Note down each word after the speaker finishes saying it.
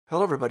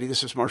Hello, everybody.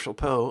 This is Marshall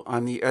Poe.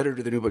 I'm the editor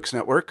of the New Books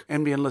Network.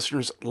 NBN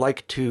listeners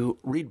like to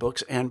read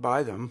books and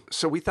buy them.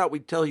 So we thought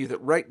we'd tell you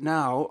that right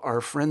now, our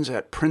friends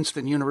at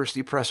Princeton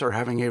University Press are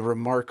having a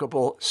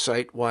remarkable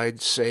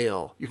site-wide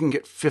sale. You can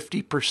get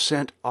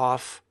 50%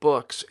 off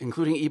books,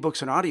 including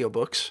ebooks and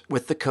audiobooks,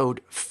 with the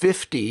code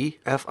 50,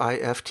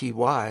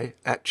 F-I-F-T-Y,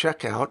 at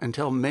checkout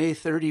until May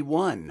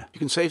 31. You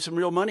can save some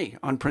real money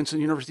on Princeton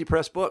University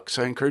Press books.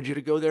 I encourage you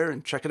to go there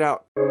and check it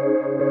out.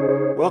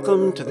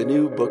 Welcome to the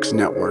New Books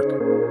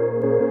Network.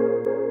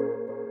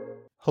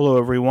 Hello,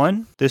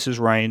 everyone. This is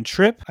Ryan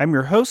Tripp. I'm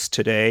your host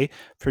today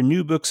for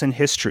New Books in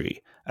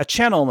History, a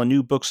channel on the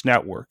New Books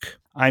Network.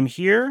 I'm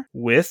here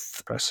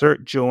with Professor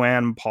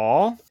Joanne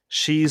Paul.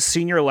 She's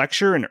senior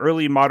lecturer in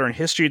early modern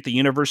history at the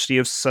University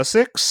of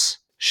Sussex.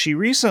 She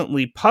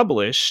recently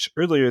published,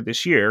 earlier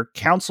this year,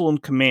 Counsel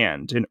and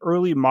Command in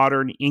Early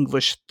Modern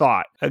English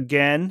Thought,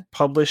 again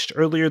published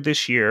earlier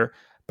this year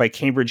by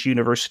Cambridge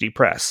University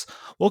Press.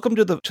 Welcome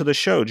to the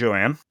show,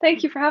 Joanne.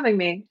 Thank you for having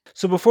me.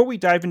 So before we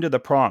dive into the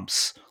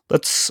prompts,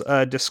 let's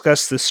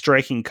discuss this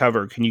striking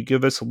cover. Can you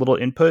give us a little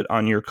input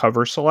on your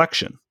cover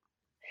selection?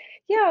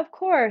 Yeah, of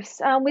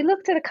course. We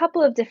looked at a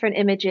couple of different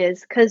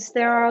images because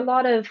there are a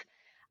lot of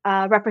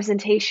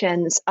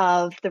representations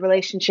of the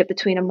relationship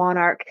between a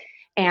monarch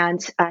and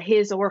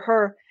his or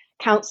her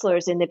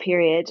counselors in the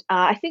period.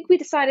 I think we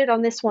decided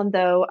on this one,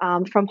 though,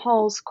 from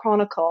Hall's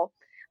Chronicle,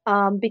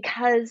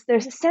 because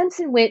there's a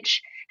sense in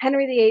which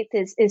Henry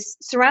VIII is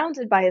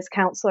surrounded by his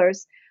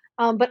counselors,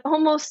 but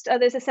almost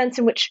there's a sense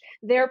in which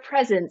their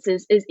presence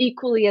is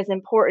equally as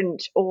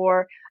important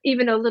or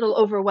even a little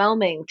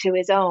overwhelming to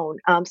his own.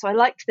 So I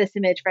liked this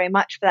image very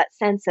much for that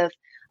sense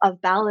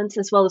of balance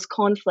as well as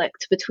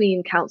conflict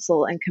between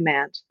counsel and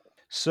command.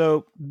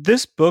 So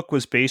this book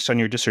was based on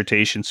your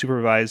dissertation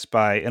supervised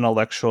by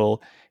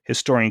intellectual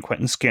historian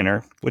Quentin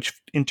Skinner, which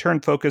in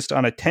turn focused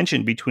on a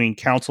tension between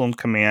counsel and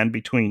command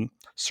between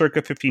circa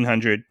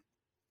 1500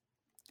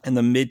 and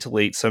the mid to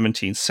late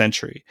 17th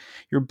century.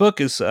 Your book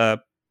is a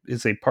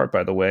part,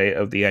 by the way,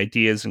 of the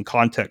Ideas and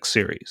Context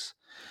series.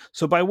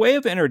 So by way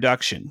of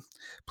introduction,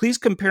 please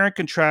compare and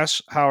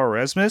contrast how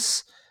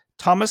Erasmus,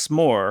 Thomas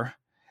More,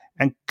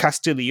 and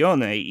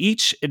Castiglione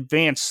each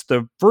advanced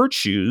the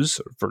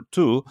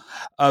virtu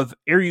of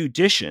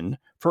erudition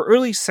for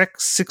early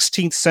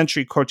 16th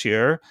century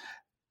courtier,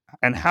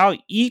 and how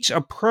each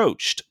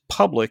approached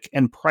public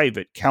and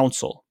private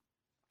counsel.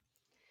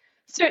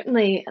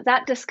 Certainly,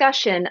 that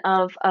discussion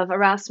of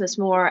Erasmus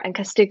More and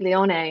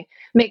Castiglione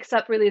makes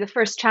up really the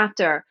first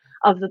chapter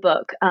of the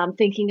book,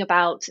 thinking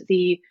about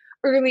the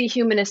early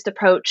humanist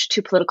approach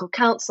to political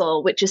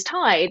counsel, which is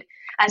tied,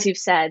 as you've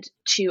said,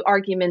 to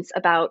arguments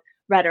about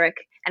rhetoric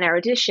and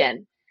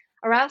erudition.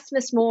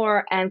 Erasmus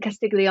More and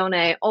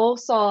Castiglione all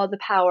saw the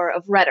power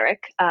of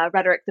rhetoric,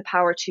 the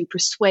power to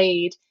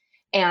persuade,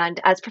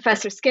 and as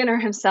Professor Skinner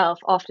himself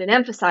often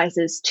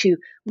emphasizes, to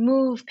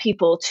move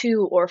people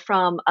to or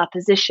from a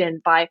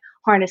position by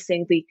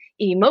harnessing the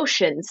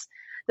emotions.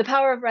 The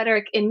power of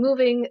rhetoric in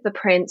moving the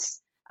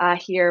prince,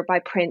 here by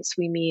prince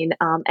we mean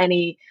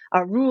any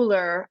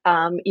ruler,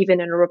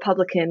 even in a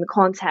Republican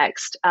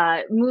context,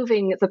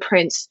 moving the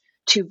prince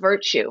to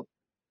virtue.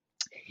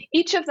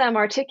 Each of them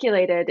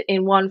articulated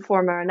in one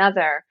form or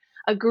another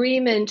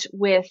agreement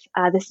with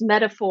this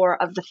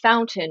metaphor of the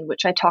fountain,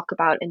 which I talk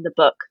about in the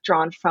book,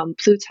 drawn from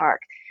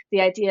Plutarch, the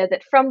idea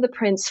that from the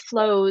prince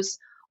flows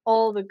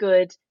all the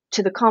good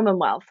to the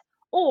commonwealth,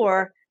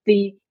 or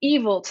the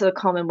evil to the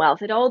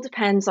commonwealth. It all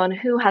depends on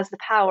who has the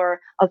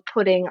power of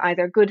putting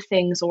either good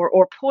things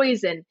or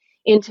poison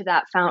into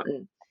that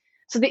fountain.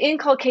 So the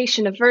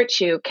inculcation of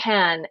virtue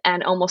can,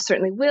 and almost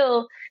certainly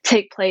will,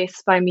 take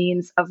place by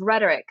means of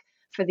rhetoric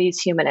for these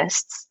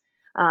humanists.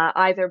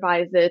 Either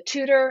by the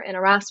tutor in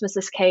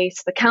Erasmus's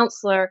case, the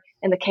counselor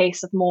in the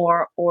case of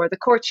More, or the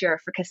courtier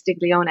for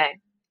Castiglione.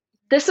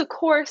 This, of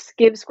course,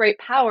 gives great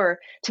power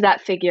to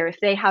that figure if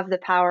they have the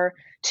power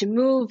to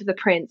move the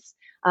prince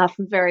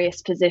from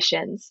various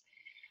positions.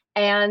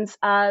 And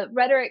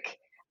rhetoric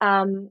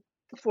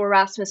for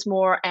Erasmus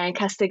More and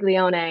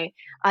Castiglione,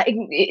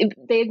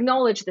 they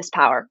acknowledge this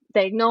power.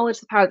 They acknowledge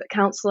the power that the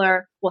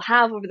counselor will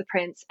have over the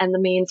prince and the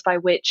means by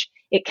which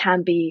it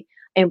can be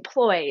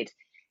employed.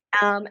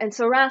 And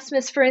so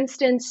Erasmus, for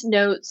instance,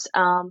 notes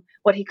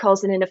what he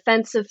calls an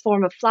inoffensive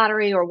form of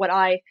flattery, or what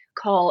I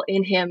call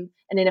in him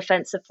an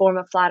inoffensive form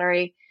of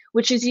flattery,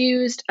 which is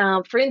used,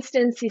 for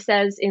instance, he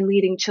says, in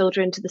leading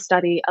children to the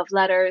study of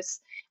letters.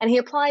 And he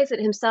applies it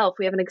himself.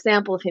 We have an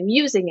example of him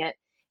using it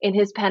in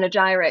his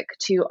panegyric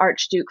to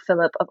Archduke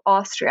Philip of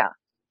Austria.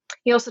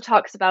 He also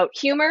talks about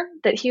humor,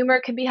 that humor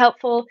can be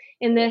helpful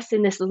in this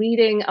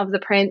leading of the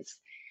prince.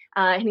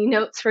 And he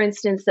notes, for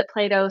instance, that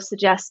Plato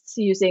suggests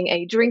using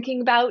a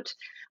drinking bout,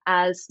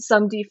 as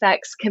some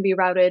defects can be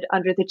routed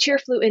under the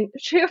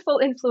cheerful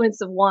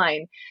influence of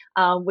wine,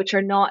 which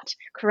are not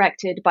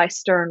corrected by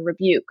stern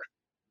rebuke.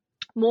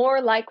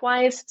 More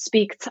likewise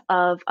speaks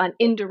of an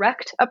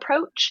indirect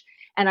approach,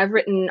 and I've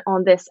written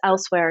on this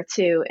elsewhere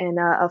too in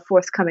a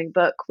forthcoming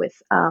book with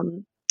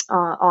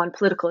on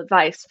political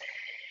advice.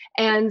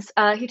 And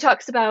he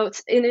talks about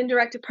an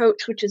indirect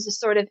approach, which is a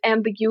sort of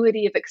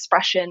ambiguity of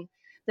expression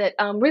that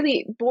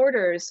really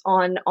borders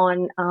on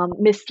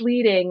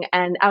misleading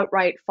and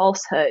outright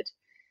falsehood.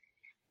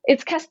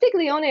 It's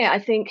Castiglione, I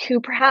think, who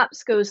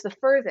perhaps goes the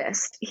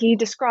furthest. He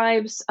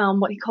describes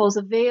what he calls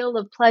a veil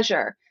of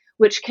pleasure,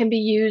 which can be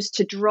used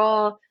to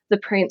draw the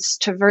prince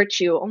to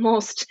virtue,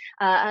 almost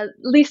at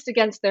least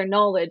against their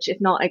knowledge,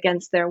 if not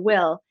against their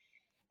will.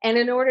 And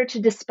in order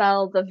to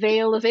dispel the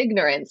veil of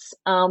ignorance,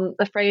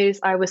 the phrase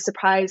I was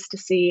surprised to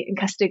see in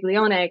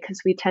Castiglione,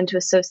 because we tend to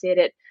associate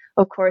it,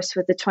 of course,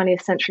 with the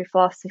 20th century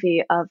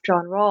philosophy of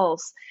John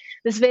Rawls,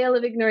 this veil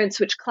of ignorance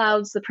which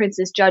clouds the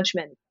prince's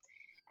judgment.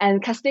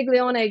 And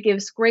Castiglione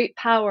gives great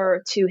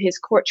power to his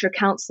courtier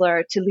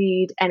counselor to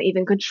lead and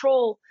even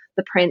control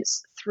the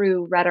prince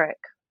through rhetoric.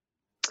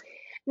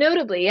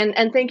 Notably,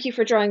 and thank you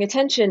for drawing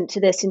attention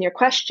to this in your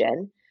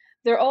question,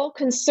 they're all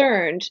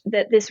concerned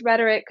that this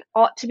rhetoric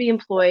ought to be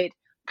employed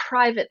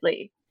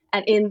privately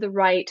and in the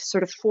right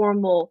sort of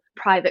formal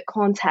private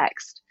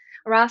context.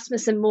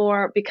 Erasmus and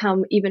More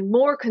become even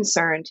more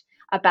concerned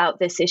about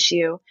this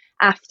issue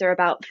after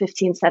about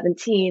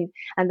 1517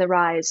 and the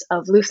rise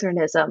of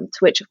Lutheranism, to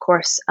which, of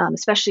course,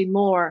 especially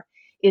More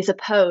is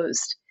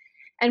opposed.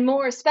 And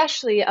More,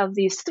 especially of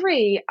these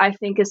three, I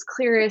think is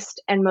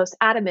clearest and most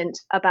adamant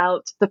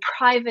about the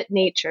private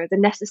nature, the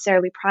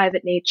necessarily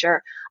private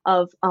nature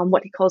of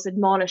what he calls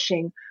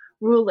admonishing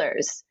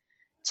rulers.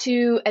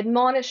 To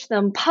admonish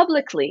them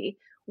publicly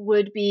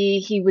would be,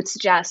 he would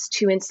suggest,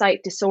 to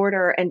incite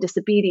disorder and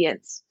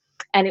disobedience,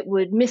 and it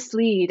would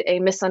mislead a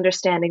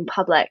misunderstanding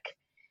public.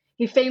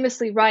 He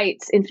famously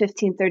writes in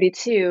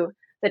 1532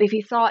 that if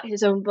he thought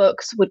his own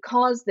books would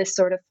cause this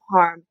sort of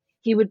harm,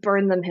 he would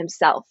burn them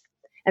himself.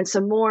 And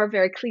so More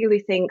very clearly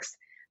thinks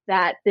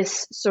that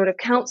this sort of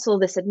counsel,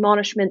 this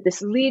admonishment,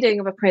 this leading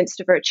of a prince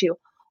to virtue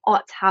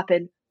ought to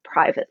happen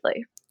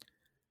privately.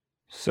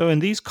 So in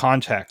these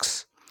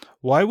contexts,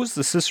 why was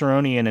the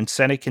Ciceronian and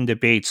Senecan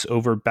debates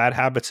over bad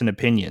habits and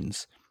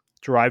opinions,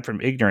 derived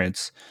from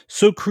ignorance,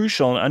 so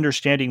crucial in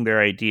understanding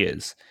their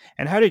ideas?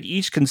 And how did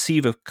each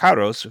conceive of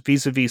kairos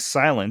vis-a-vis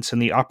silence in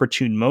the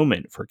opportune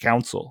moment for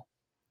counsel?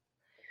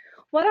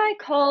 What I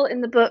call in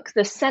the book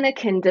the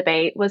Senecan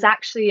debate was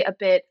actually a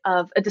bit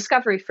of a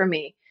discovery for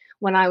me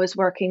when I was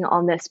working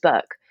on this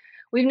book.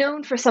 We've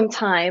known for some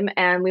time,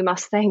 and we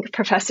must thank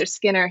Professor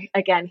Skinner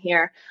again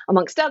here,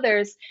 amongst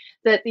others,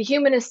 that the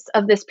humanists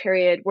of this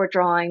period were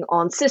drawing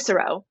on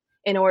Cicero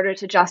in order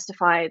to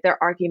justify their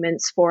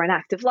arguments for an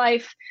active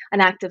life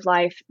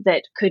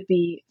that could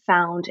be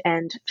found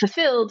and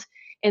fulfilled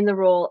in the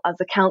role of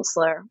the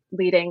counselor,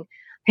 leading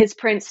his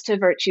prince to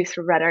virtue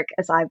through rhetoric,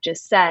 as I've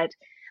just said.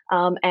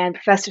 And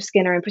Professor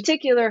Skinner in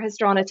particular has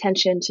drawn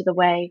attention to the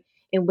way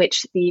in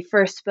which the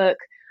first book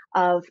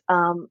of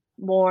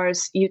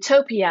More's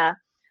Utopia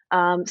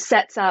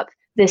sets up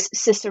this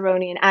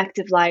Ciceronian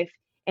active life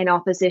in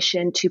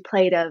opposition to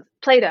Plato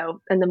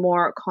and the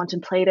more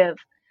contemplative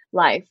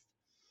life.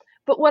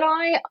 But what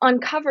I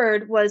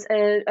uncovered was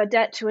a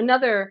debt to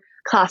another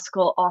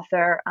classical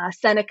author,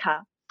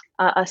 Seneca,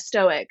 a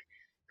Stoic,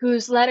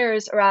 whose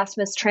letters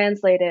Erasmus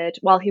translated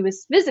while he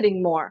was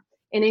visiting More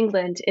in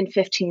England in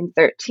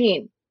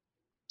 1513.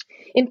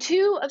 In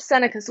two of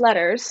Seneca's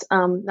letters,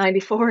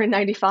 94 and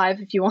 95,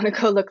 if you want to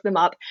go look them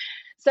up,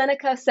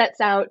 Seneca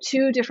sets out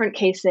two different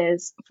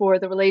cases for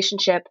the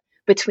relationship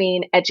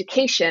between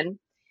education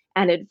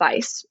and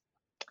advice.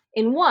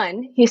 In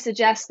one, he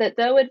suggests that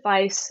though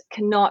advice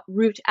cannot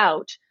root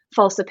out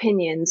false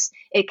opinions,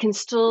 it can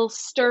still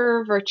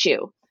stir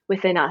virtue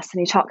within us. And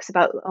he talks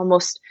about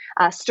almost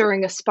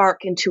stirring a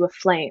spark into a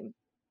flame.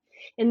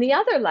 In the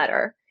other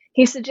letter,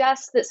 he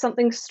suggests that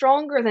something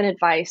stronger than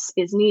advice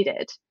is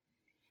needed.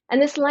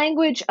 And this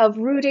language of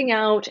rooting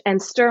out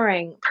and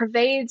stirring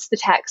pervades the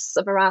texts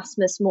of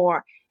Erasmus,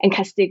 More, and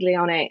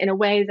Castiglione in a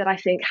way that I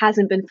think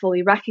hasn't been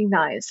fully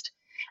recognized.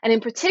 And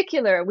in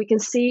particular, we can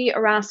see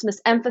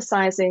Erasmus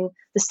emphasizing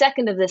the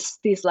second of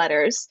these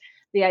letters,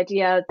 the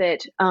idea that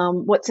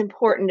what's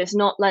important is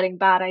not letting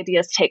bad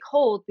ideas take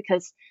hold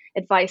because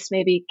advice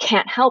maybe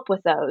can't help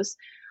with those.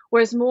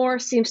 Whereas More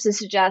seems to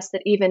suggest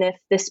that even if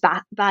this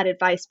bad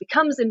advice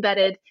becomes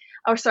embedded,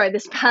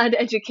 this bad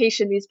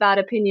education, these bad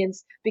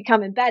opinions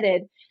become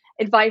embedded,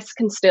 advice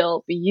can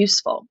still be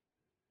useful.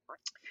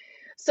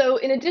 So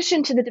in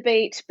addition to the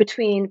debate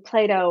between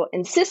Plato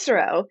and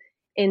Cicero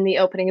in the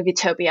opening of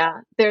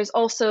Utopia, there's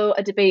also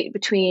a debate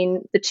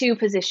between the two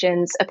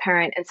positions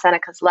apparent in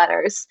Seneca's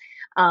letters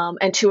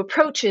and two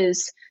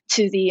approaches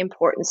to the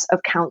importance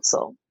of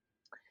counsel.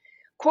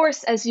 Of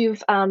course, as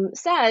you've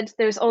said,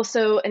 there's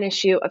also an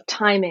issue of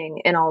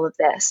timing in all of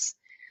this.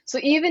 So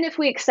even if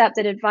we accept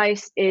that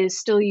advice is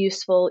still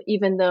useful,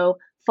 even though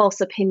false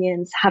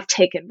opinions have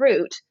taken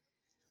root,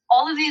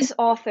 all of these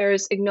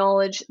authors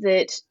acknowledge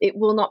that it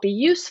will not be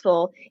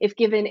useful if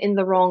given in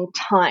the wrong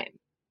time.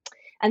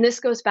 And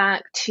this goes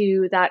back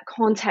to that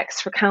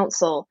context for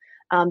counsel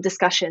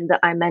discussion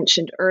that I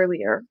mentioned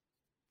earlier.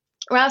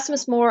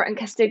 Erasmus, More, and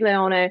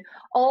Castiglione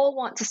all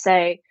want to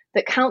say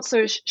that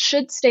counselors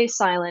should stay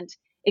silent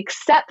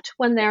except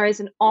when there is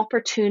an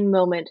opportune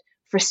moment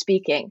for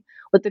speaking,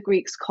 what the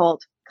Greeks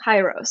called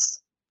kairos.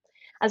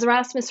 As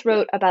Erasmus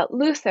wrote about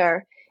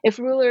Luther, if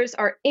rulers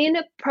are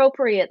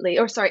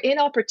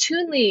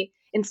inopportunely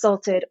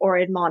insulted or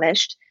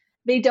admonished,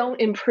 they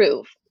don't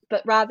improve,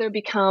 but rather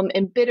become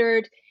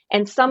embittered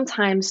and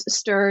sometimes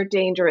stir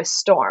dangerous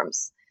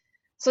storms.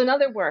 So in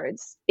other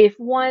words, if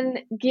one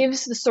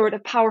gives the sort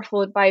of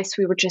powerful advice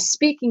we were just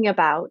speaking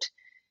about,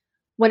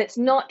 when it's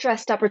not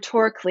dressed up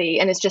rhetorically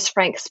and is just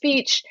frank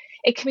speech,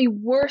 it can be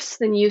worse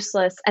than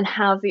useless and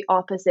have the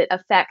opposite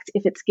effect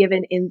if it's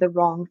given in the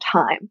wrong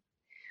time.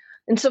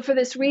 And so for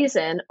this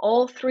reason,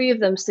 all three of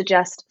them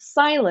suggest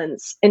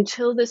silence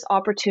until this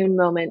opportune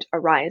moment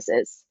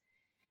arises.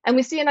 And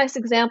we see a nice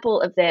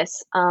example of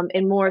this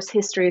in More's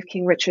History of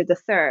King Richard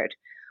III,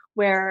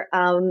 where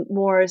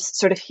More's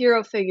sort of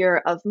hero figure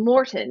of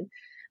Morton,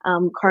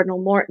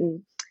 Cardinal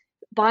Morton,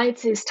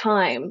 bides his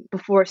time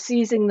before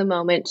seizing the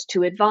moment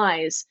to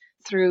advise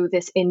through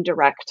this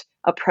indirect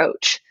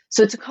approach.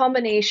 So it's a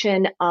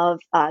combination of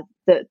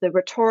the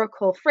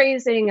rhetorical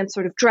phrasing and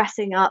sort of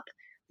dressing up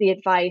the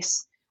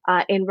advice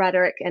in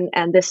rhetoric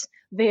and this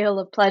veil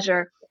of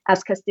pleasure,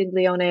 as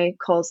Castiglione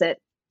calls it,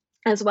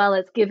 as well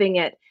as giving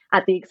it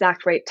at the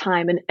exact right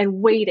time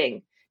and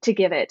waiting to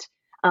give it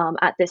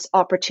at this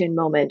opportune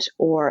moment,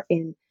 or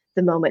in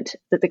the moment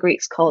that the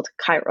Greeks called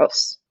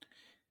kairos.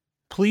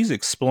 Please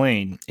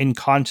explain, in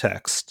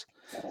context,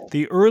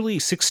 the early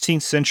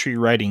 16th century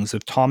writings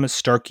of Thomas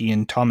Starkey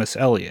and Thomas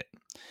Eliot,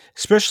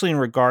 especially in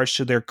regards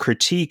to their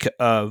critique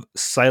of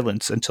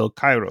silence until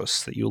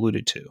kairos that you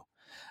alluded to.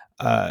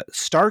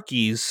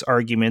 Starkey's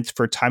arguments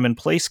for time and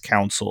place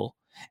counsel,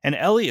 and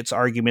Eliot's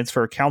arguments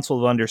for a counsel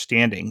of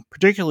understanding,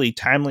 particularly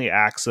timely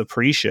acts of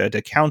parrhesia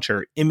to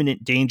counter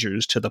imminent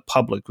dangers to the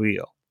public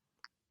weal.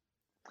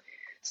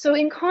 So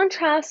in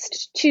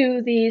contrast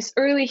to these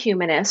early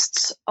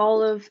humanists,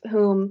 all of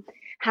whom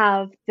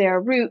have their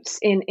roots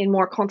in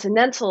more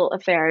continental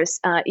affairs,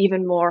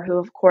 even More, who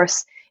of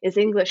course is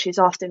English, he's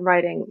often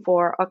writing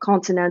for a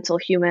continental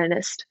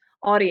humanist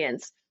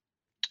audience,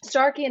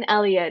 Starkey and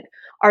Eliot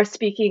are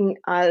speaking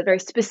very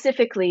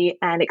specifically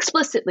and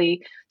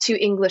explicitly to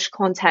English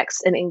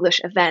contexts and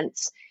English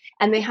events.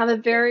 And they have a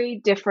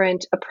very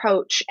different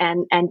approach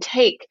and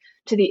take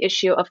to the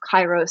issue of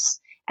kairos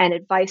and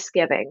advice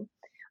giving.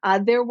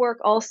 Their work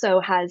also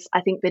has,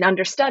 I think, been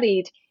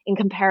understudied in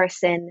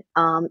comparison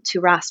to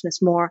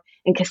Erasmus More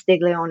and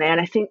Castiglione.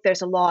 And I think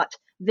there's a lot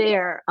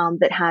there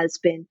that has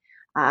been,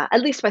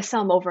 at least by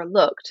some,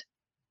 overlooked.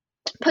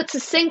 Put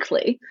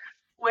succinctly,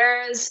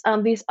 whereas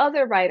these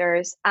other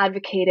writers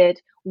advocated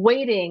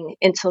waiting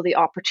until the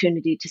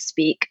opportunity to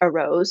speak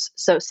arose,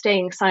 so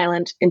staying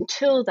silent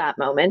until that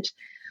moment,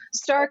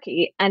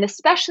 Starkey, and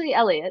especially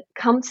Eliot,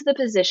 come to the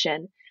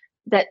position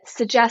that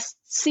suggests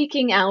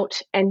seeking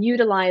out and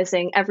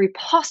utilizing every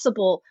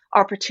possible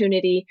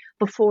opportunity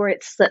before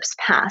it slips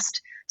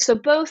past. So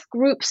both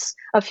groups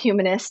of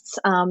humanists,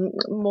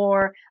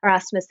 More,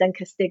 Erasmus, and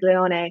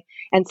Castiglione,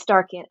 and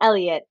Starkey and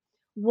Eliot,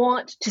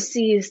 want to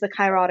seize the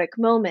kairotic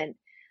moment,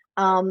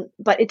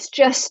 but it's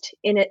just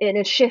in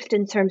a shift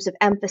in terms of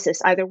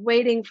emphasis, either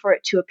waiting for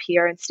it to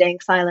appear and staying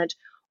silent,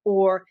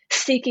 or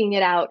seeking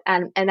it out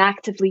and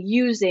actively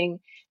using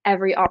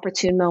every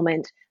opportune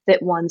moment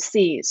that one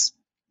sees.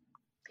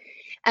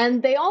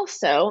 And they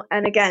also,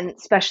 and again,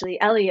 especially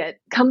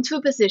Eliot, come to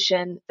a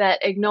position that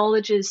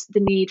acknowledges the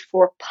need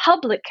for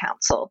public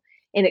counsel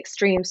in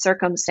extreme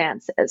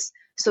circumstances.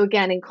 So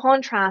again, in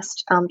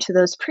contrast to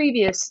those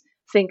previous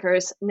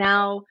thinkers,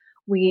 now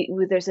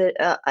there's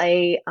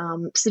a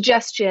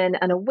suggestion,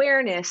 an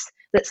awareness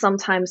that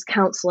sometimes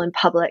counsel in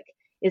public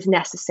is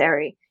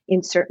necessary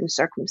in certain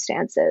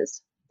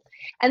circumstances.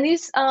 And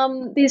these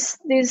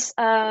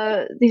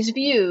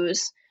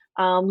views,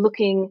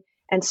 looking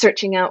and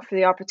searching out for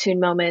the opportune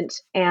moment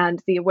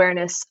and the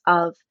awareness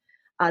of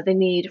the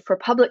need for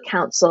public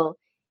counsel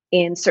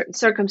in certain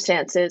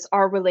circumstances,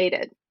 are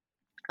related,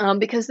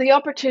 because the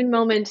opportune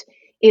moment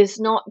is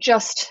not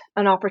just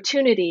an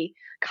opportunity.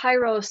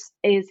 Kairos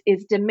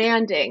is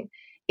demanding.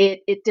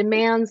 It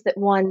demands that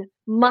one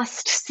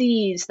must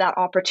seize that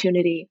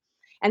opportunity.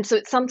 And so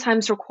it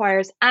sometimes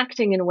requires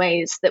acting in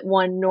ways that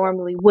one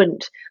normally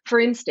wouldn't. For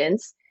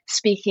instance,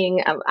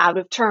 speaking out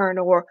of turn,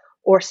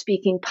 or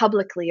speaking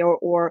publicly,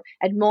 or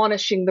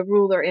admonishing the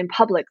ruler in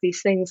public,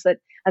 these things that,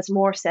 as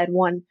More said,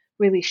 one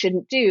really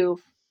shouldn't do.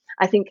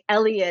 I think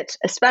Eliot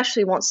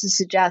especially wants to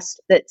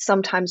suggest that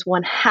sometimes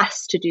one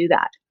has to do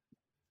that.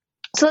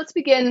 So let's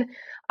begin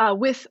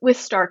with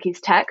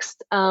Starkey's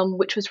text,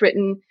 which was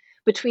written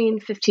between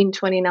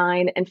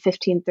 1529 and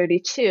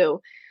 1532.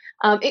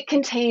 It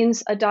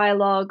contains a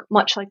dialogue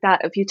much like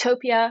that of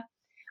Utopia,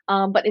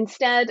 but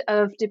instead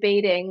of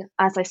debating,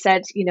 as I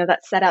said,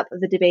 that setup of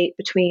the debate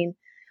between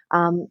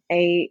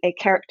a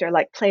character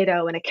like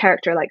Plato and a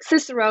character like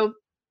Cicero,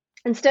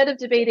 instead of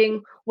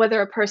debating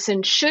whether a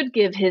person should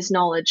give his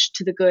knowledge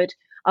to the good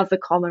of the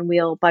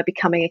commonweal by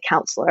becoming a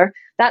counselor,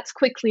 that's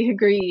quickly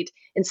agreed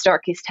in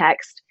Starkey's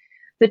text.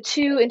 The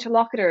two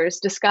interlocutors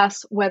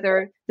discuss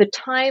whether the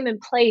time and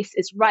place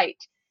is right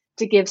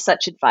to give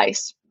such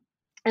advice.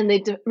 And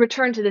they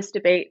return to this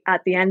debate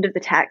at the end of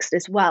the text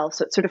as well.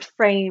 So it sort of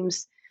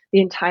frames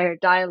the entire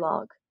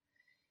dialogue.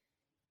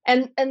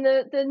 And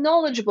the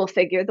knowledgeable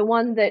figure, the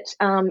one that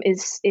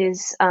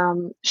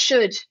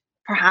should,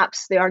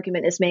 perhaps the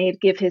argument is made,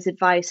 give his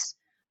advice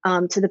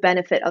to the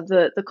benefit of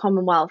the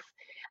Commonwealth,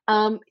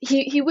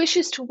 he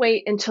wishes to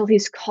wait until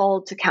he's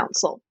called to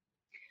council,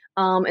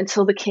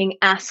 until the king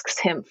asks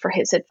him for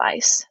his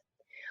advice.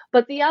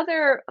 But the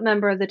other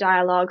member of the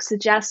dialogue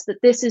suggests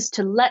that this is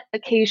to let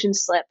occasion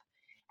slip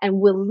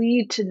and will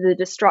lead to the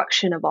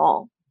destruction of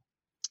all.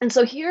 And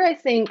so here I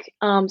think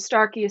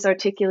Starkey is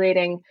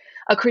articulating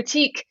a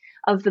critique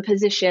of the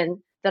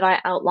position that I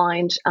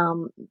outlined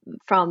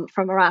from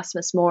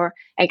Erasmus More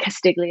and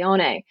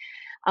Castiglione.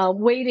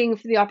 Waiting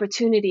for the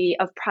opportunity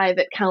of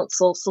private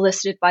counsel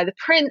solicited by the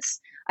prince,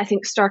 I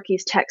think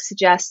Starkey's text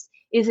suggests,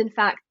 is in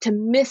fact to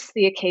miss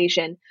the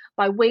occasion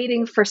by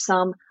waiting for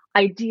some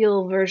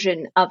ideal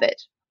version of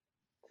it.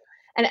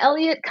 And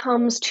Eliot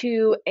comes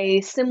to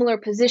a similar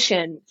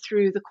position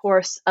through the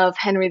course of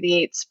Henry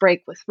VIII's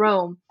break with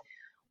Rome,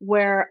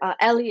 where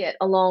Eliot,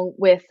 along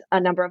with a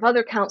number of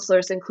other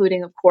counselors,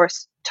 including, of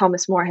course,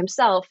 Thomas More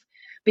himself,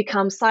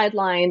 become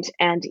sidelined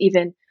and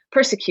even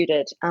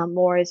persecuted.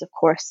 More is, of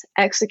course,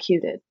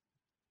 executed.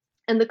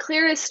 And the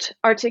clearest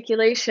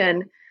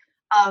articulation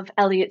of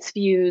Eliot's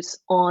views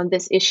on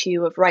this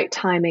issue of right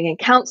timing and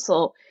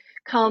counsel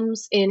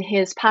comes in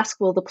his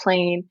Pasquil the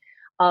Plain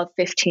of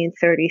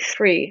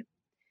 1533.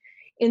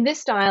 In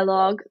this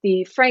dialogue,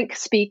 the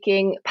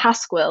Frank-speaking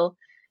Pasquil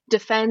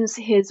defends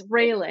his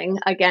railing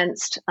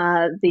against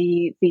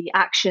the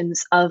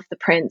actions of the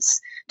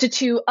prince to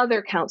two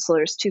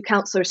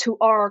counselors who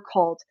are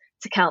called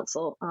to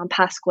counsel.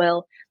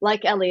 Pasquil,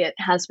 like Eliot,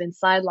 has been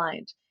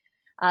sidelined.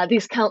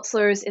 These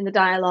counselors in the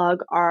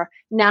dialogue are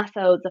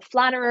Gnatho the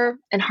flatterer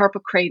and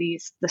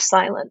Harpocrates the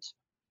silent.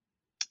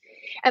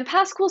 And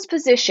Pasquil's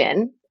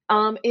position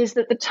is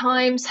that the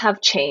times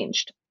have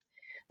changed.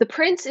 The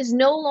prince is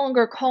no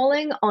longer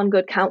calling on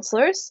good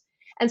counselors,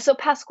 and so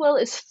Pasquil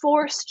is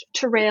forced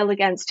to rail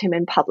against him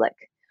in public,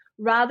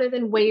 rather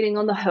than waiting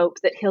on the hope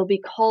that he'll be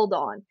called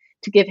on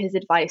to give his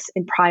advice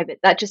in private.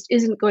 That just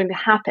isn't going to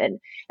happen.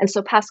 And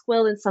so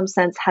Pasquil, in some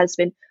sense, has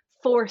been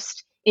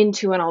forced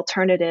into an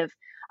alternative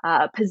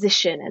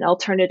position, an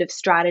alternative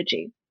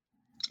strategy.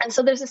 And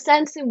so there's a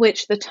sense in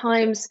which the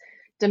times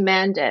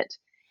demand it.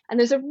 And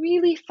there's a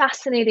really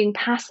fascinating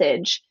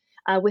passage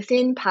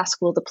within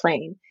Pasquil the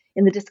Plain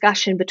in the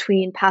discussion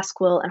between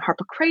Pasquil and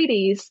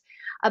Harpocrates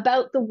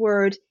about the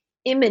word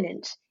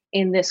imminent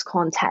in this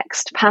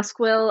context.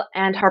 Pasquil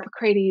and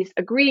Harpocrates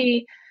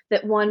agree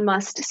that one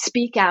must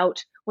speak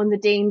out when the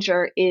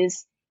danger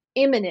is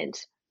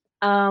imminent,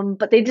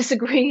 but they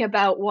disagree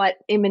about what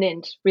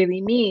imminent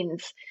really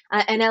means.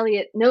 And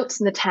Eliot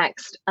notes in the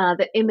text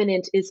that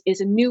imminent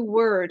is a new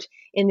word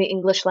in the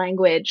English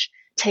language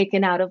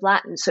taken out of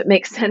Latin, so it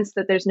makes sense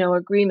that there's no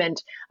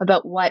agreement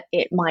about what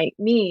it might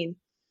mean.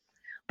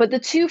 But the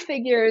two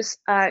figures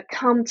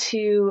come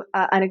to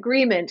an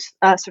agreement,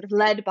 sort of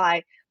led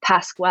by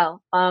Pasquil,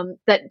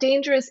 that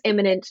danger is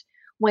imminent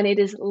when it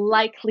is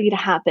likely to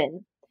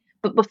happen,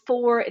 but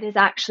before it has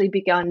actually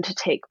begun to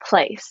take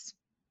place.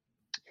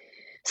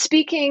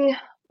 Speaking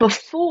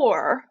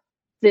before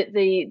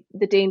the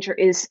danger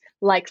is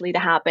likely to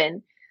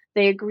happen,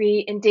 they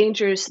agree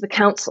endangers the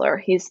counselor.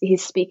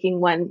 He's speaking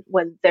when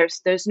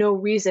there's no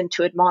reason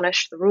to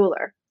admonish the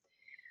ruler.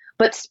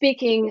 But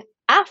speaking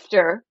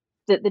after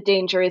the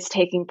danger is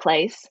taking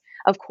place,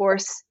 of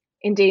course,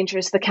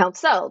 endangers the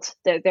counselled.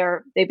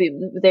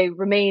 They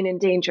remain in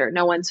danger.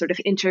 No one sort of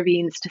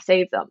intervenes to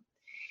save them.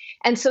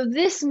 And so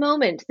this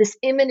moment, this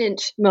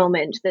imminent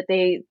moment that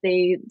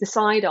they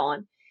decide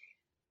on,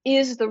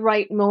 is the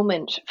right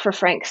moment for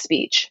Frank's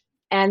speech.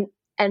 And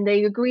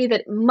they agree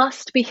that it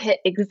must be hit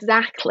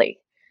exactly.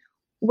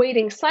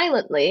 Waiting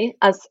silently,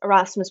 as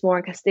Erasmus More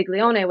and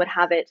Castiglione would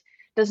have it,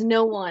 does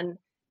no one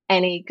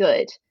any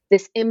good.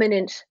 This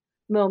imminent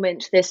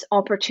moment, this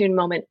opportune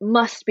moment,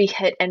 must be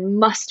hit and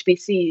must be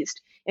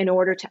seized in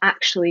order to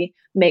actually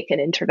make an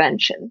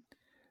intervention.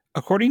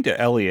 According to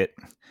Eliot,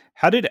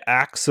 how did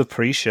acts of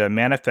Parrhesia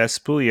manifest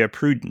spulia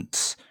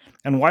prudence?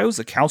 And why was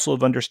the Council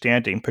of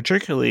Understanding,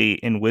 particularly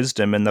in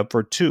wisdom and the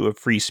virtue of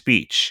free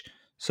speech,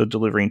 so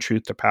delivering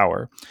truth to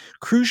power,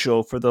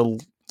 crucial for the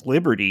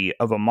liberty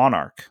of a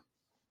monarch?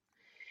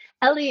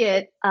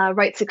 Eliot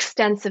writes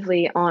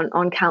extensively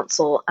on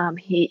council.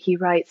 He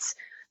writes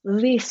at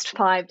least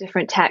 5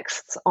 different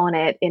texts on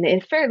it in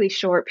a fairly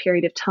short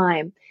period of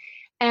time.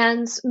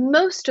 And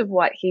most of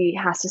what he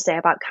has to say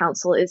about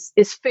council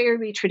is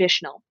fairly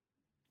traditional.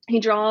 He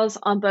draws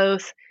on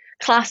both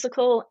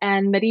classical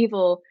and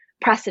medieval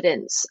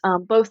precedents,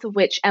 both of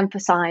which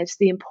emphasize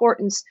the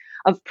importance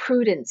of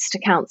prudence to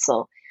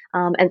counsel.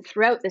 And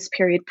throughout this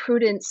period,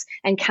 prudence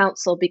and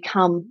counsel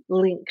become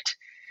linked.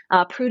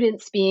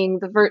 Prudence being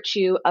the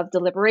virtue of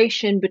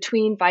deliberation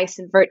between vice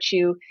and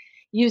virtue,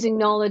 using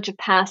knowledge of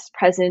past,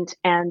 present,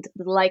 and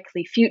the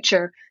likely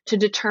future to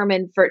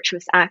determine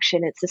virtuous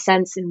action. It's a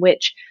sense in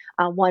which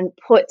one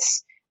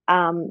puts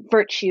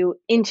virtue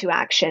into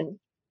action,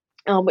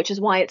 which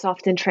is why it's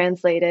often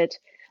translated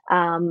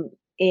in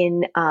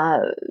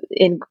the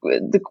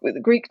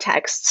Greek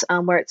texts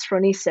where it's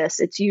phronesis.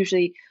 It's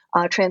usually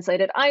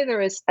translated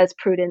either as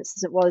prudence,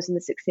 as it was in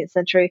the 16th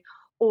century,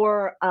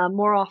 or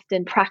more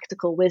often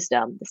practical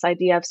wisdom, this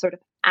idea of sort of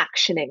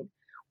actioning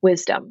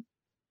wisdom.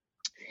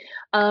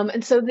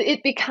 And so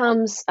it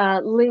becomes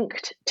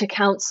linked to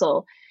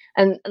counsel.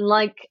 And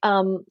like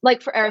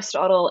for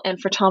Aristotle and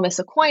for Thomas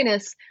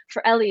Aquinas,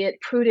 for Eliot,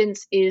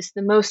 prudence is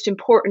the most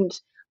important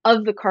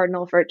of the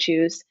cardinal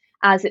virtues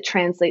as it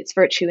translates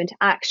virtue into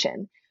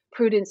action.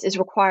 Prudence is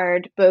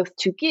required both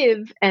to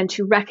give and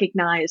to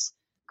recognize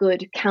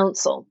good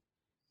counsel.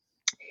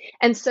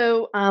 And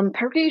so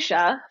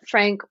parrhesia,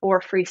 frank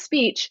or free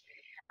speech,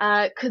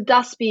 could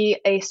thus be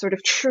a sort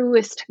of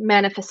truest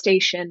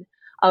manifestation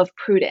of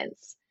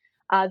prudence.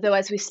 Though,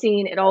 as we've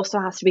seen, it also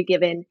has to be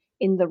given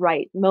in the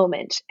right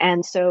moment.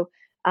 And so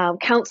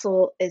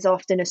counsel is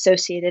often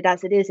associated,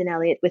 as it is in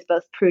Eliot, with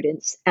both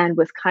prudence and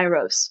with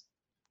kairos.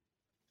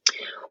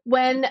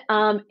 When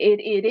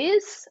it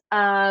is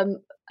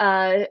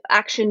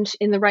actioned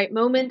in the right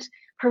moment,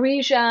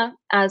 parrhesia,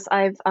 as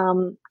I've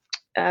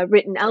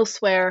written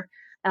elsewhere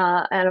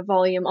at a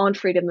volume on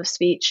freedom of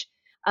speech,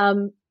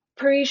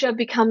 parrhesia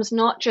becomes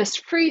not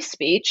just free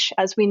speech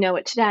as we know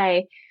it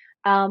today,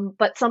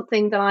 but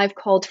something that I've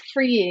called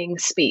freeing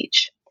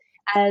speech,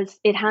 as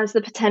it has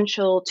the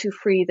potential to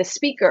free the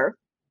speaker,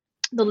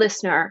 the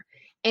listener,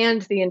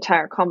 and the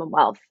entire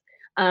Commonwealth.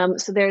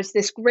 So there's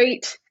this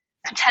great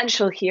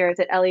potential here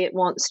that Eliot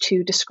wants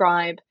to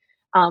describe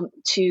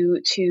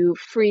to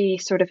free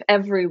sort of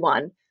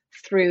everyone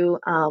through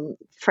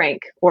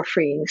frank or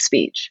freeing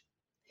speech.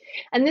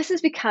 And this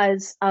is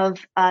because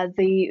of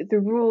the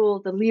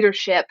rule, the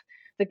leadership,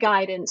 the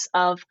guidance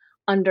of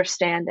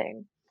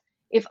understanding.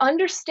 If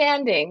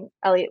understanding,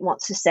 Eliot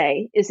wants to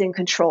say, is in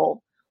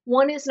control,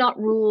 one is not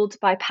ruled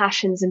by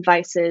passions and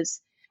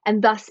vices,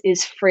 and thus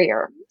is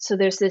freer. So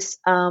there's this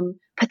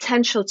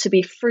potential to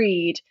be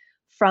freed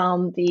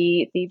from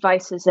the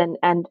vices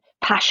and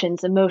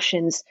passions,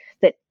 emotions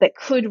that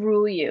could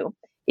rule you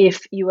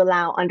if you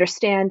allow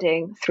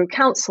understanding through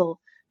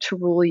counsel to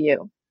rule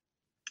you.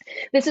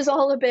 This is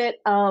all a bit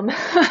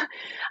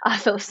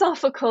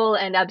philosophical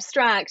and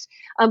abstract,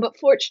 but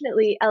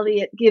fortunately,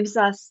 Eliot gives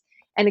us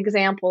an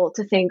example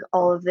to think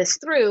all of this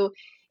through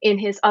in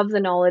his Of the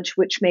Knowledge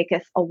Which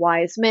Maketh a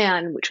Wise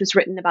Man, which was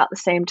written about the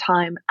same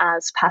time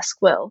as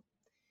Pasquill.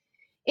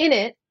 In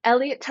it,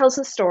 Eliot tells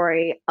the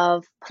story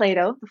of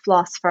Plato, the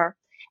philosopher,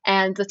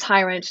 and the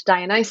tyrant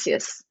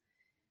Dionysius.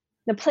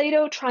 Now,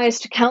 Plato tries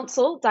to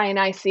counsel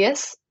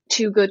Dionysius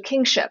to good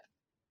kingship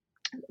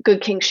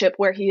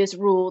where he is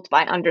ruled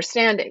by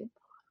understanding.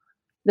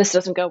 This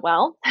doesn't go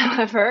well,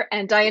 however,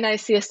 and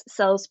Dionysius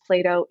sells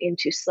Plato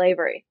into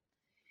slavery.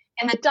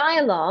 In the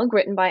dialogue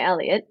written by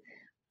Eliot,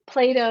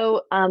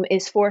 Plato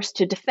is forced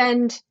to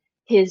defend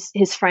his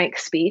frank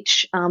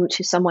speech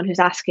to someone who's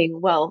asking,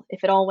 well,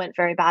 if it all went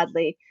very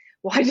badly,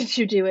 why did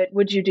you do it?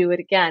 Would you do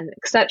it again?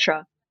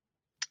 Etc.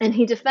 And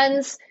he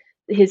defends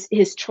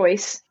his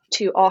choice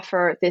to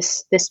offer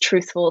this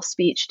truthful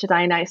speech to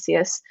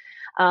Dionysius,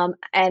 and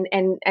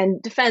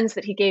defends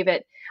that he gave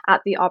it at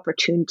the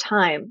opportune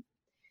time.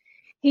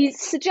 He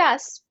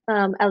suggests,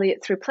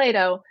 Eliot through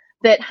Plato,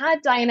 that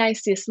had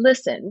Dionysius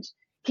listened,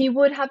 he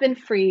would have been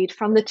freed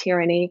from the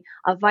tyranny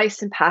of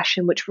vice and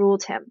passion which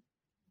ruled him.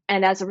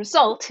 And as a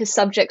result, his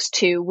subjects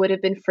too would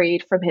have been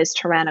freed from his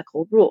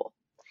tyrannical rule.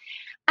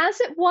 As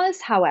it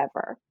was,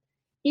 however,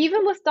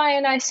 even with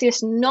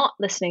Dionysius not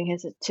listening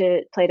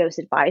to Plato's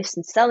advice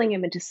and selling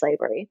him into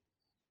slavery,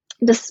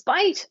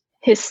 despite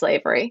his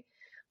slavery,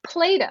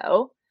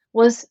 Plato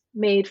was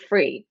made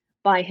free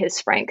by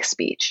his frank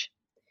speech.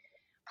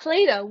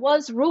 Plato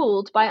was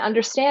ruled by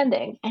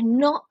understanding and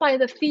not by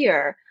the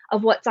fear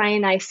of what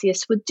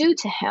Dionysius would do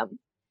to him.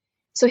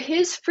 So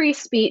his free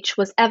speech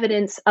was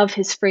evidence of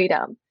his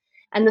freedom,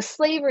 and the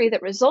slavery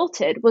that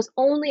resulted was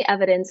only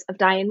evidence of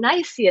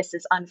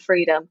Dionysius's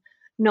unfreedom,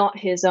 not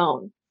his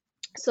own.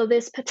 So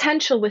this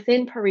potential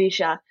within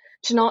parrhesia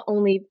to not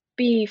only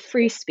be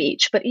free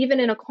speech, but even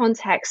in a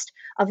context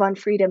of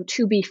unfreedom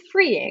to be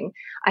freeing,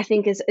 I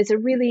think is a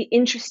really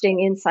interesting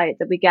insight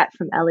that we get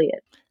from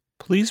Eliot.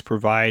 Please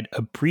provide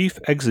a brief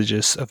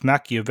exegesis of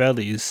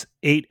Machiavelli's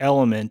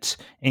 8-element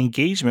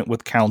engagement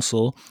with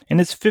counsel in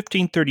his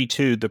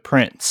 1532 The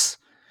Prince.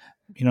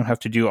 You don't have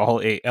to do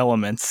all 8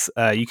 elements.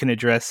 You can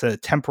address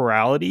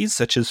temporalities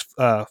such as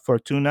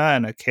fortuna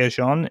and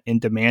occasion in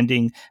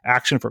demanding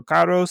action for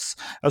kairos,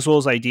 as well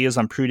as ideas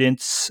on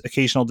prudence,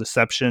 occasional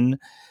deception,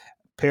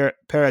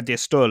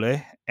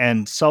 paradiastole,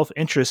 and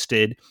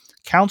self-interested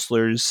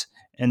counselors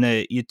in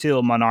the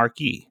utile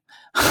monarchy,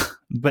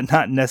 but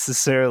not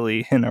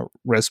necessarily in a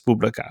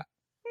respublica.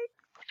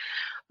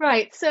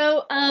 Right.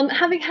 So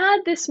having had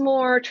this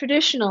more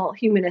traditional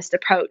humanist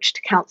approach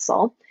to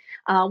counsel,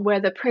 where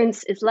the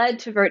prince is led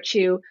to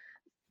virtue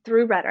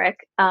through rhetoric,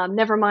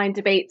 never mind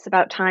debates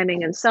about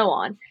timing and so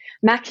on,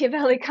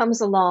 Machiavelli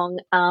comes along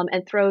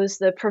and throws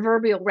the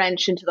proverbial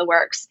wrench into the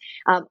works,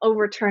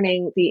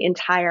 overturning the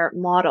entire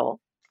model.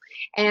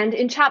 And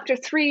in chapter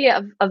 3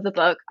 of the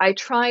book, I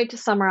tried to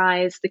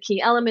summarize the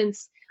key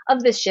elements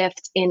of this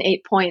shift in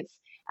 8 points,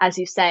 as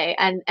you say.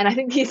 And I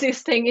think the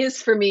easiest thing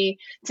is for me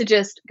to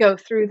just go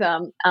through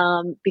them,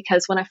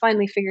 because when I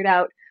finally figured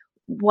out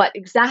what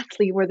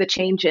exactly were the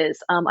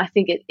changes, I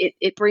think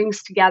it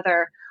brings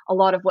together a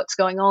lot of what's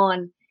going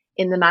on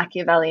in the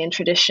Machiavellian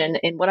tradition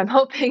in what I'm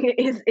hoping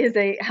is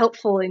a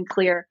helpful and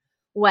clear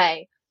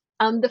way.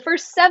 The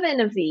first 7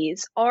 of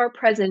these are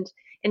present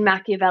in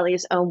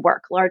Machiavelli's own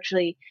work,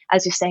 largely,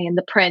 as you say, in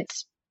The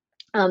Prince,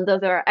 though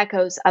there are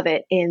echoes of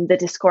it in the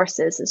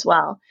discourses as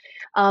well.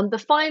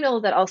 The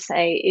final that I'll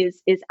say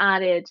is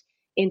added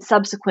in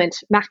subsequent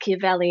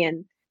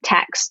Machiavellian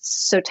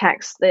texts, so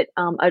texts that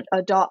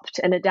adopt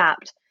and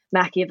adapt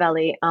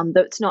Machiavelli,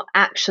 though it's not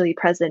actually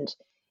present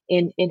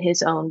in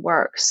his own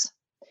works.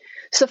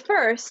 So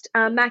first,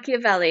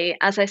 Machiavelli,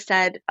 as I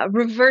said,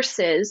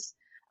 reverses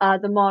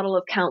the model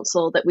of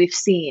counsel that we've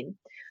seen.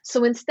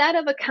 So instead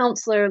of a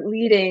counselor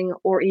leading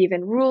or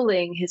even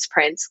ruling his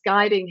prince,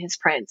 guiding his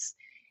prince,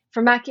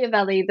 for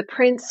Machiavelli, the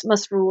prince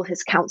must rule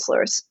his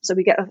counselors. So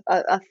we get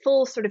a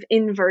full sort of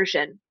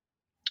inversion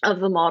of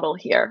the model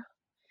here.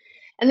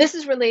 And this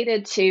is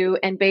related to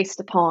and based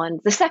upon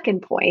the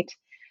second point,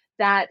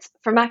 that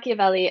for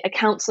Machiavelli, a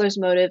counselor's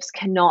motives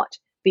cannot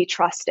be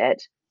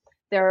trusted.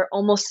 They're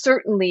almost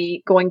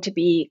certainly going to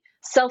be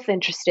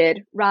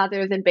self-interested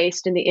rather than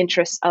based in the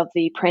interests of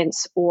the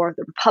prince or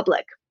the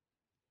republic.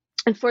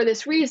 And for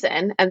this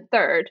reason, and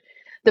third,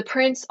 the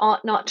prince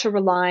ought not to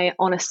rely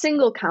on a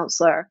single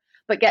counselor,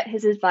 but get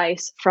his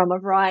advice from a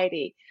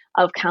variety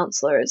of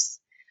counselors.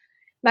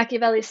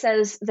 Machiavelli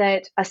says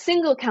that a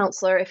single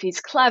counselor, if he's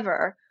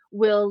clever,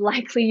 will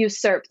likely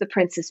usurp the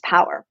prince's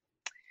power.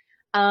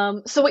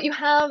 So what you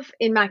have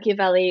in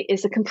Machiavelli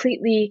is a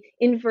completely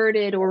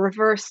inverted or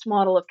reversed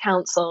model of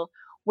counsel,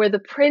 where the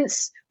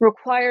prince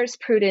requires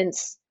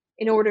prudence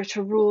in order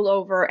to rule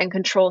over and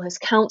control his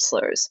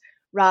counselors,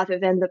 rather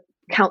than the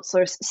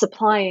counselors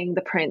supplying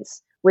the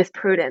prince with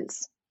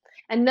prudence.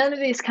 And none of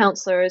these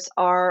counselors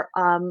are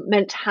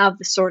meant to have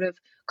the sort of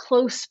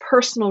close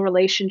personal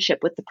relationship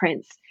with the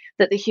prince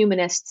that the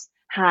humanists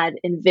had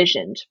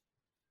envisioned.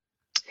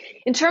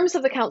 In terms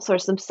of the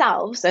counselors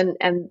themselves,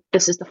 and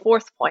this is the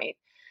fourth point,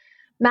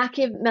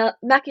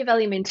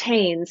 Machiavelli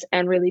maintains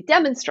and really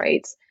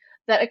demonstrates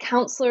that a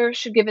counselor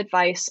should give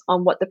advice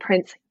on what the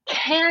prince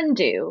can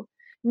do,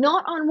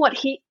 not on what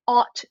he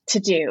ought to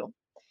do.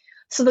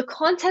 So the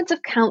content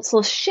of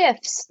counsel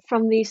shifts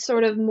from the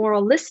sort of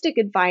moralistic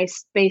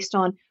advice based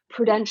on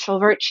prudential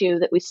virtue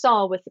that we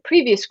saw with the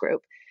previous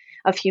group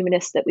of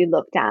humanists that we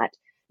looked at,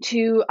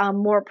 to a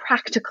more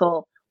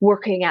practical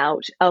working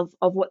out of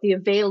what the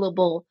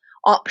available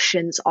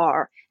options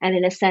are, and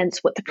in a sense,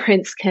 what the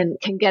prince can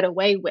get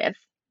away with.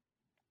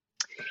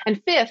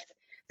 And fifth,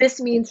 this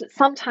means that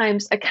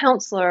sometimes a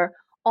counselor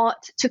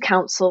ought to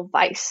counsel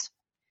vice,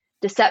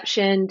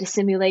 deception,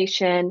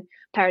 dissimulation,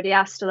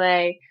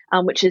 paradiastole,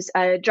 which is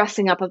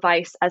dressing up a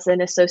vice as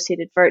an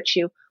associated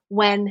virtue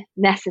when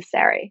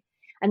necessary.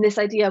 And this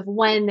idea of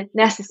when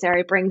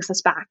necessary brings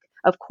us back,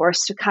 of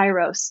course, to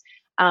kairos,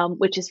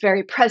 which is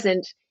very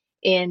present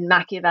in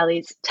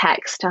Machiavelli's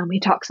text. He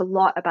talks a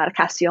lot about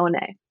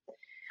occasione.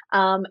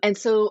 And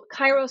so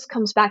kairos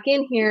comes back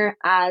in here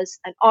as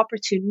an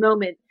opportune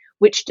moment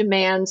which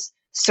demands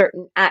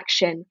certain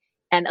action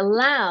and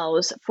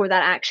allows for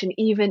that action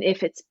even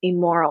if it's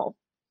immoral.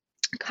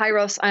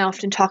 Kairos I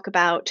often talk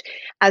about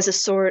as a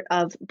sort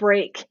of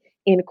break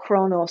in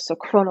chronos, or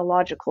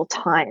chronological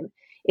time.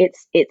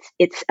 It's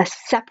a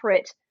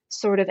separate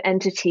sort of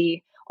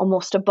entity,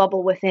 almost a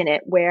bubble within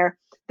it, where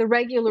the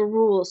regular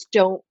rules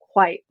don't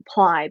quite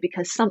apply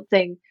because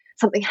something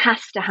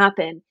has to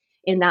happen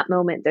in that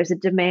moment. There's a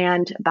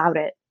demand about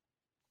it.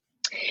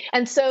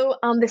 And so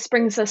this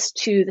brings us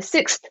to the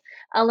sixth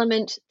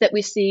element that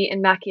we see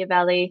in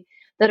Machiavelli,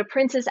 that a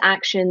prince's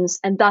actions,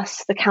 and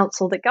thus the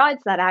counsel that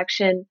guides that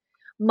action,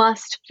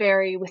 must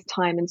vary with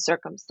time and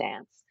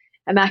circumstance.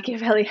 And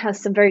Machiavelli has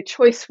some very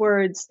choice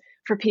words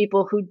for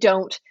people who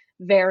don't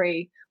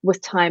vary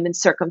with time and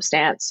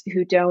circumstance,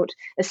 who don't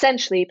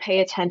essentially pay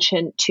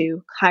attention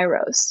to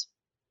kairos.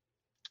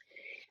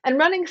 And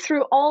running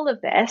through all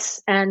of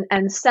this, and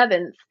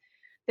seventh,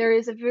 there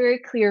is a very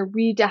clear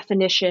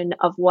redefinition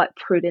of what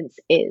prudence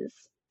is.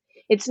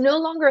 It's no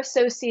longer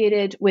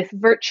associated with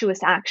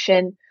virtuous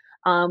action,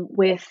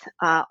 with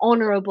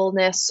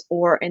honorableness,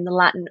 or in the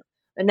Latin,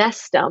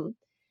 honestum.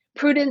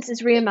 Prudence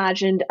is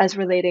reimagined as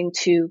relating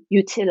to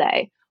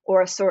utile,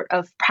 or a sort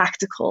of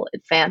practical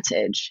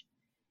advantage.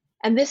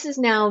 And this is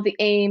now the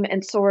aim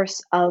and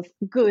source of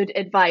good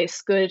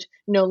advice, good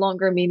no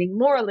longer meaning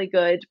morally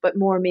good, but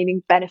more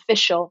meaning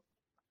beneficial,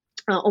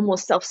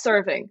 almost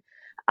self-serving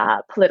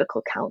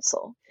political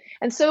counsel.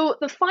 And so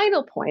the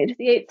final point,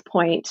 the eighth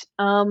point,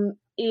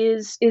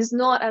 is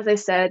not, as I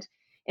said,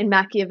 in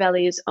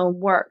Machiavelli's own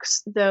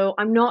works, though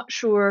I'm not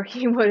sure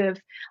he would have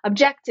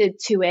objected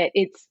to it.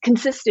 It's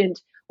consistent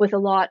with a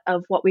lot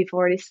of what we've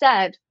already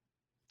said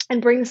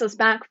and brings us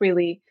back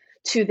really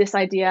to this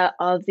idea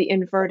of the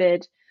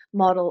inverted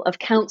model of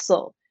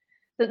counsel.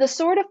 That the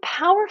sort of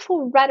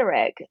powerful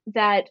rhetoric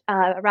that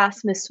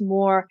Erasmus,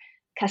 More,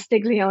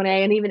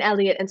 Castiglione, and even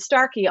Eliot and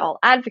Starkey all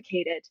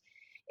advocated,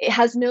 it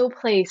has no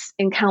place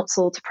in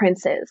counsel to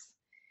princes.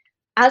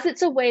 As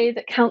it's a way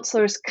that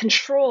counselors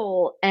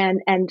control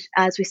and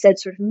as we said,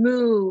 sort of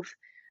move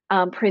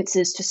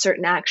princes to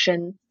certain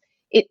action,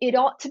 it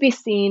ought to be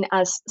seen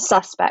as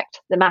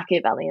suspect, the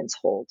Machiavellians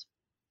hold.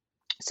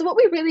 So what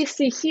we really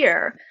see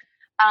here,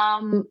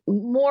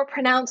 more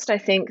pronounced, I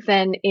think,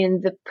 than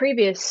in the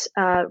previous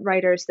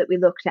writers that we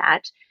looked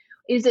at,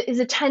 is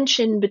a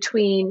tension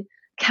between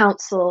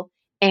counsel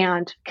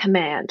and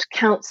command,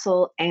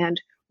 counsel and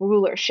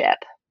rulership.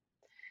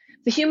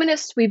 The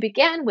humanists we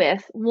began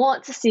with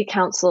want to see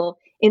counsel,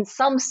 in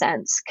some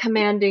sense,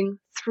 commanding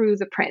through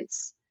the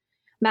prince.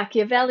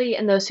 Machiavelli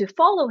and those who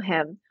follow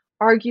him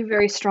argue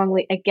very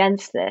strongly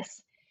against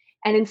this,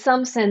 and in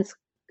some sense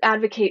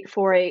advocate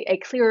for a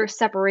clearer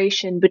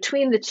separation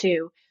between the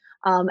two,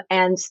 and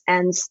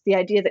the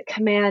idea that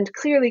command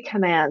clearly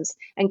commands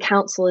and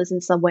counsel is in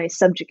some way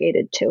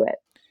subjugated to it.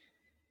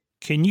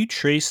 Can you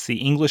trace the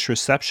English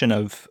reception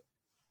of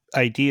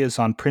ideas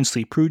on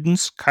princely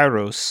prudence,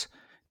 kairos,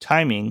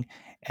 timing,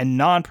 and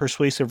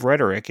non-persuasive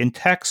rhetoric in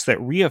texts that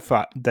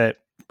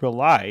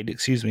relied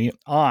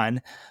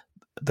on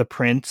the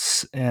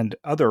prince and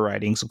other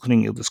writings,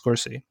 including Il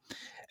Discorsi,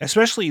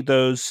 especially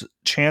those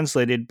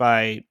translated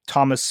by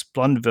Thomas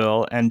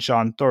Blundeville and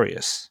John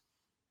Thorius?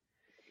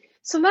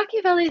 So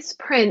Machiavelli's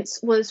Prince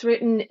was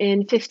written in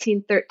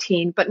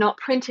 1513, but not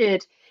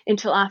printed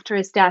until after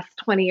his death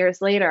 20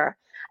 years later.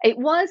 It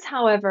was,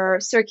 however,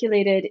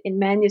 circulated in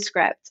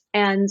manuscript,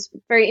 and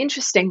very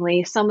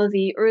interestingly, some of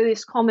the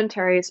earliest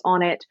commentaries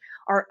on it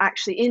are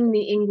actually in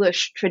the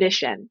English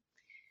tradition.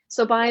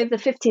 So by the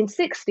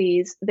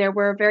 1560s, there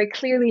were very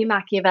clearly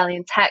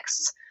Machiavellian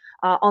texts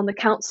on the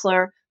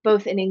counselor,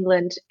 both in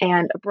England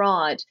and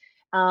abroad.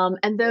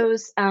 And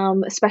those,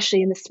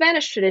 especially in the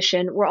Spanish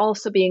tradition, were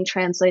also being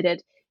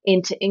translated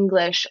into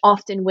English,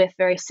 often with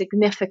very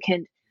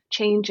significant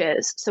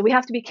changes. So we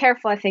have to be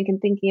careful, I think, in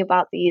thinking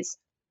about these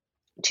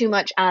too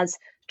much as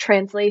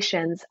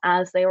translations,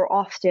 as they were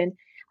often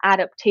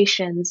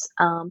adaptations.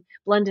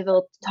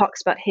 Blundeville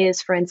talks about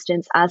his, for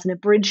instance, as an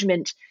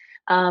abridgment.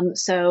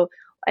 So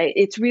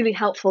it's really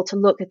helpful to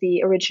look at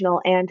the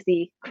original and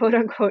the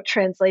quote-unquote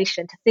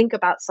translation to think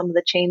about some of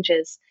the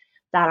changes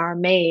that are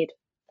made.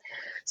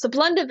 So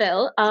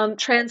Blundeville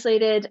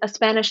translated a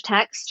Spanish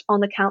text on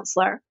the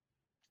counselor,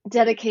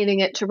 dedicating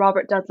it to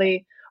Robert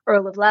Dudley,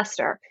 Earl of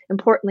Leicester,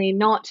 importantly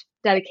not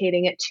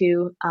dedicating it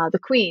to the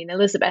Queen,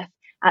 Elizabeth,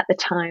 at the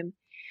time.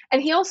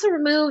 And he also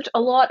removed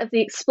a lot of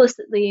the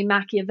explicitly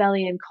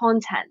Machiavellian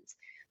content.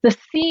 The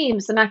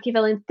themes, the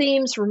Machiavellian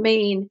themes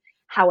remain,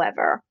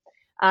 however.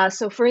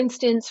 So for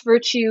instance,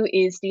 virtue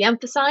is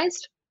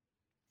de-emphasized.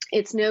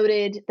 It's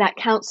noted that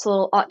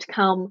counsel ought to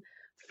come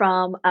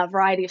from a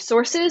variety of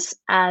sources,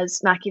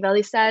 as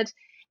Machiavelli said,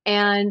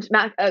 and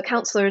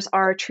counselors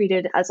are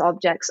treated as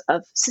objects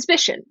of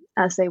suspicion,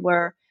 as they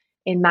were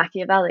in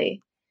Machiavelli.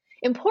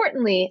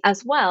 Importantly,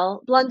 as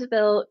well,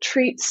 Blundeville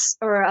treats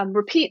or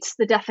repeats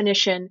the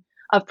definition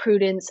of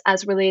prudence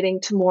as relating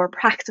to more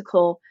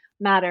practical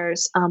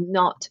matters,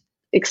 not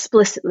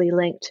explicitly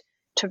linked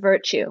to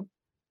virtue.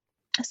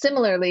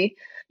 Similarly,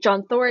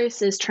 John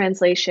Thorius's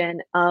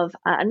translation of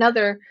a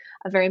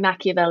very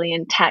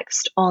Machiavellian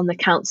text on the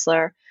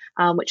counselor,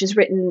 which is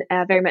written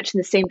very much in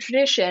the same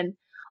tradition,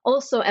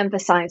 also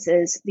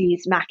emphasizes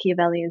these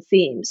Machiavellian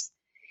themes.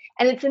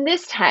 And it's in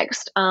this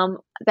text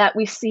that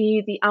we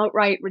see the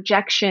outright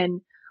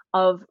rejection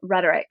of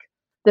rhetoric,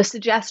 the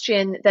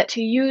suggestion that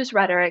to use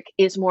rhetoric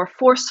is more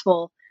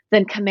forceful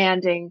than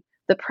commanding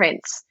the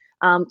prince.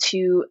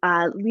 To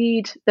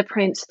lead the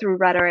prince through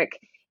rhetoric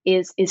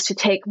is to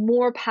take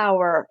more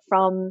power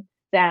from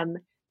them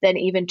than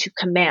even to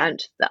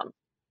command them.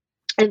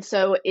 And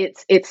so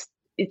it's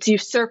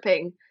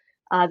usurping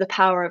the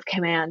power of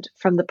command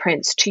from the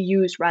prince to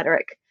use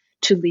rhetoric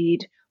to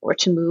lead or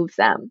to move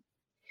them.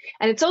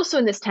 And it's also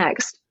in this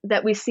text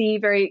that we see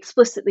very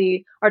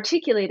explicitly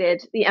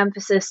articulated the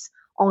emphasis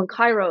on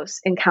kairos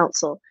in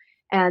counsel.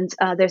 And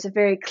there's a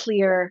very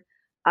clear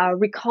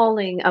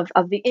recalling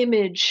of the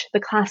image, the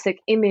classic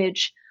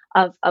image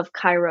of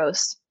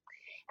kairos.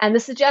 And the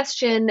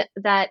suggestion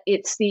that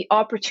it's the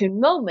opportune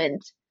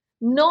moment,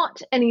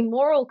 not any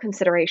moral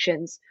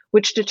considerations,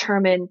 which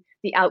determine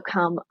the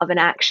outcome of an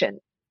action.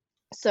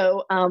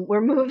 So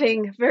we're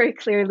moving very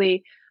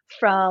clearly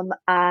from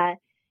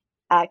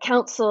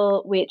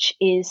counsel, which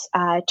is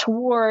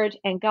toward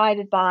and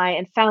guided by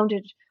and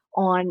founded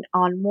on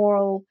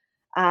moral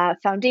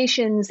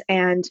foundations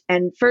and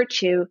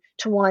virtue,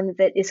 to one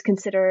that is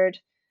considered,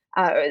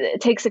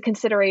 takes a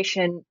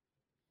consideration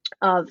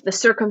of the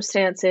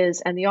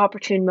circumstances and the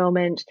opportune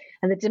moment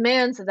and the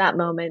demands of that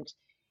moment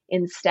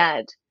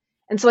instead.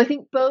 And so I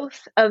think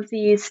both of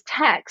these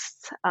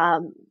texts,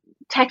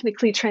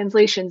 technically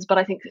translations, but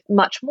I think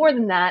much more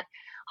than that,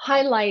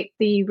 highlight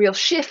the real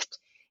shift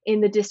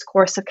in the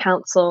discourse of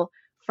counsel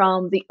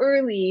from the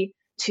early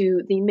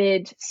to the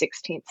mid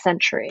 16th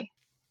century.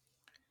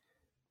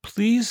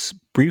 Please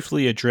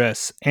briefly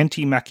address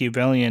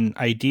anti-Machiavellian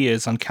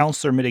ideas on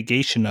counselor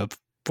mitigation of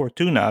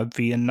fortuna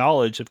via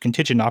knowledge of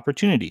contingent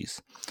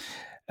opportunities,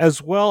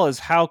 as well as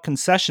how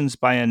concessions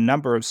by a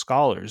number of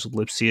scholars,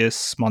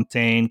 Lipsius,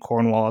 Montaigne,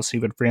 Cornwallis,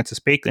 even Francis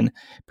Bacon,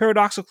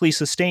 paradoxically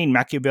sustain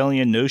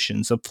Machiavellian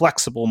notions of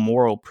flexible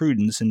moral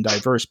prudence in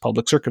diverse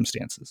public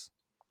circumstances.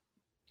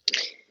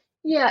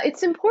 Yeah,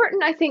 it's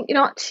important, I think,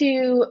 not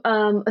to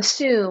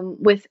assume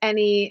with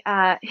any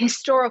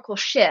historical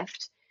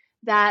shift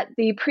that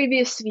the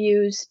previous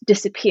views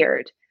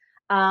disappeared.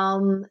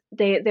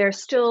 They're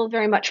still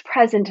very much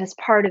present as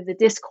part of the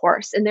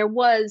discourse. And there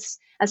was,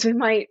 as we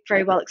might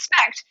very well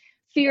expect,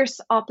 fierce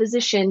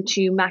opposition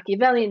to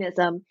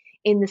Machiavellianism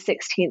in the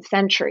 16th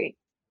century.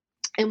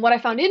 And what I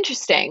found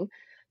interesting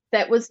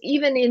that was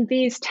even in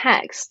these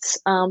texts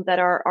that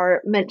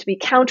are meant to be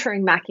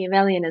countering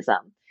Machiavellianism,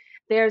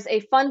 there's a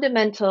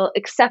fundamental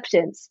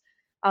acceptance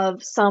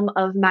of some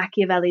of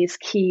Machiavelli's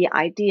key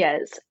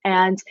ideas.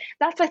 And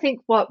that's, I think,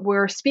 what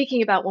we're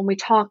speaking about when we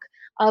talk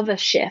of a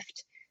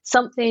shift.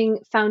 Something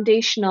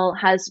foundational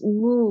has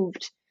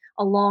moved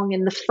along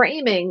in the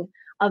framing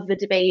of the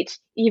debate,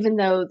 even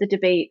though the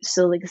debate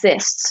still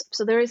exists.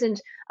 So there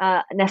isn't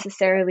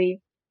necessarily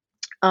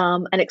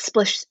an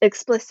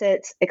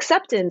explicit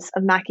acceptance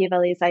of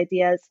Machiavelli's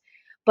ideas,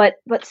 but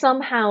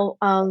somehow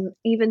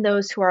even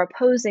those who are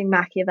opposing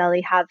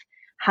Machiavelli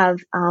have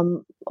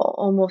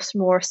almost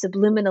more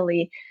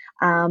subliminally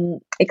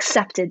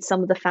accepted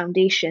some of the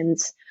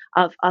foundations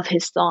of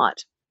his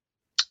thought.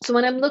 So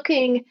when I'm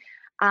looking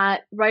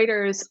at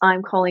writers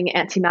I'm calling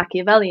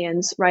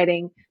anti-Machiavellians,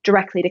 writing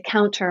directly to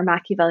counter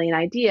Machiavellian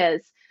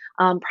ideas,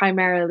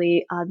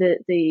 primarily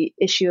the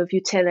issue of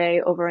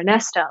Utile over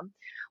Honestum,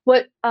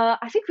 what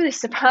I think really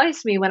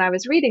surprised me when I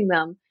was reading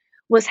them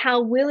was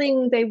how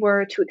willing they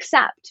were to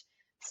accept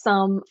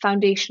some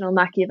foundational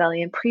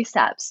Machiavellian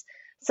precepts,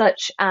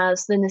 such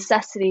as the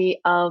necessity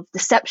of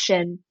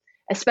deception,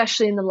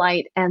 especially in the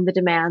light and the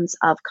demands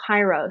of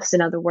kairos,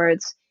 in other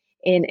words,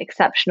 in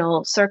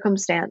exceptional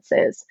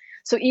circumstances.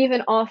 So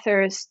even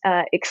authors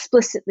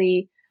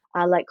explicitly,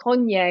 like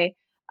Cogniet,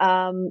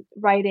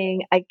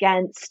 writing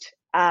against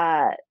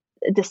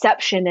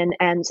deception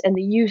and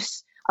the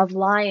use of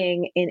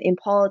lying in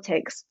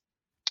politics,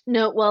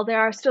 note, well,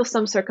 there are still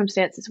some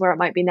circumstances where it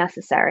might be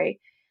necessary.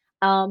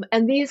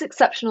 And these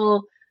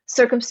exceptional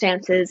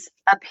circumstances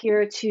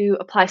appear to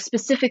apply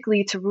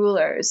specifically to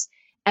rulers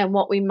and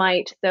what we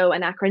might, though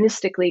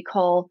anachronistically,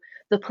 call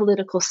the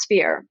political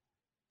sphere.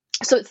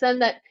 So it's then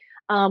that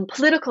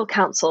political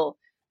counsel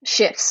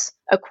shifts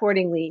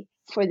accordingly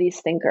for these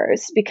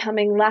thinkers,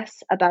 becoming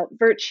less about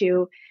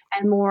virtue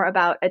and more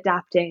about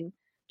adapting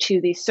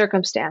to these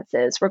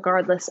circumstances,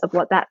 regardless of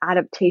what that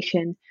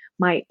adaptation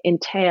might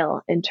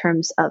entail in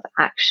terms of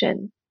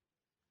action.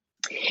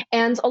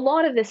 And a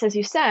lot of this, as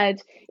you said,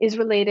 is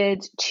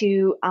related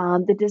to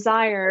the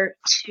desire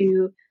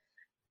to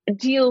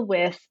deal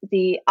with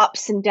the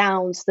ups and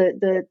downs,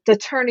 the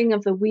turning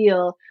of the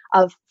wheel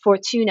of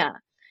fortuna.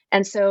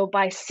 And so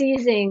by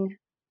seizing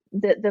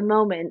the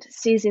moment,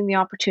 seizing the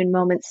opportune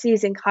moment,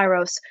 seizing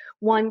kairos,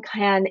 one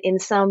can, in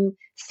some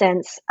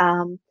sense,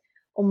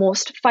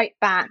 almost fight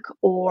back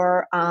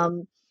or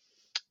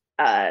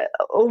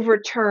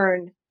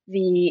overturn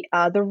the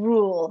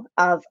rule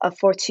of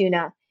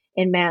fortuna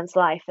in man's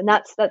life. And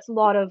that's a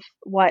lot of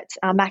what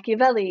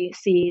Machiavelli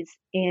sees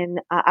in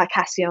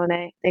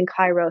Occasione and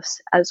Kairos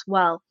as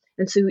well.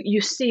 And so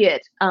you see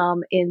it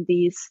in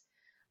these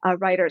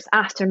writers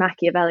after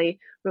Machiavelli,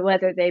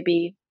 whether they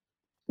be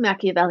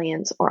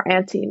Machiavellians or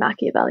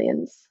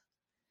anti-Machiavellians.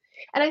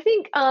 And I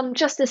think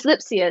Justus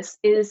Lipsius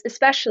is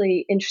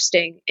especially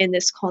interesting in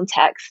this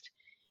context.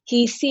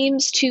 He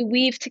seems to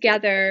weave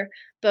together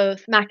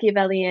both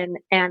Machiavellian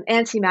and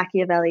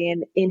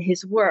anti-Machiavellian in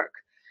his work,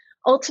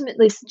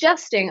 ultimately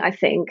suggesting, I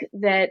think,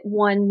 that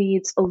one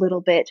needs a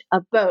little bit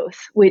of both,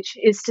 which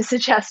is to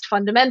suggest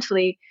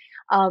fundamentally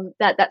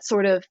that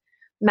sort of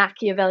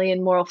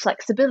Machiavellian moral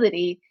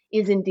flexibility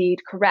is indeed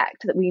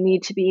correct, that we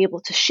need to be able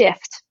to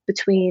shift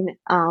between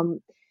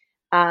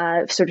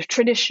sort of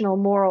traditional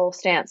moral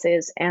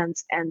stances and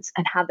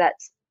have that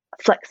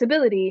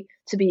flexibility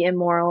to be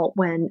immoral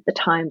when the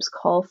times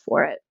call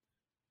for it.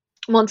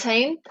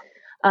 Montaigne,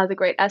 the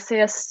great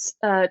essayist,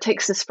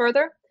 takes this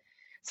further,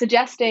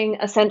 suggesting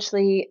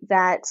essentially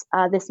that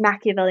this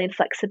Machiavellian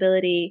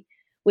flexibility,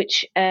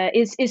 which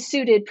is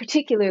suited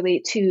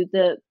particularly to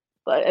the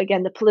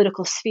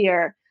political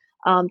sphere,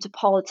 to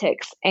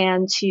politics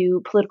and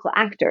to political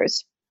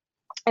actors.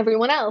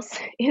 Everyone else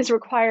is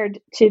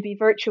required to be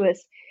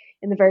virtuous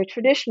in the very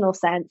traditional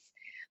sense,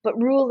 but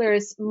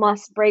rulers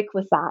must break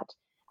with that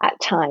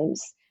at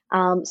times.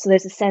 So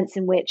there's a sense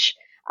in which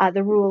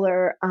the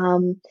ruler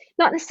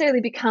not necessarily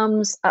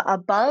becomes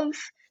above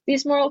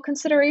these moral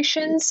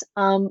considerations,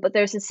 but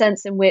there's a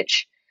sense in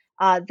which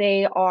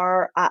they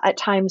are at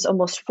times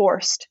almost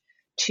forced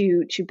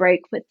to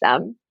break with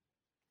them.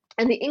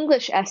 And the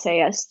English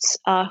essayists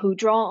who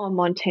draw on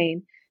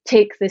Montaigne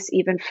take this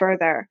even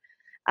further,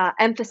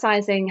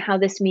 emphasizing how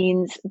this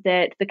means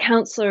that the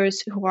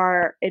counselors who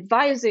are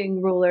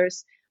advising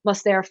rulers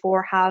must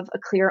therefore have a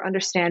clear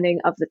understanding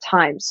of the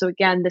times. So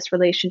again, this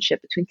relationship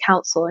between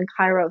counsel and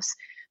kairos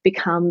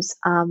becomes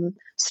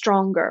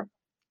stronger.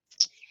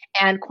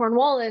 And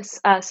Cornwallis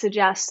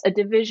suggests a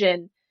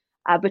division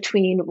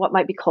between what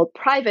might be called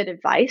private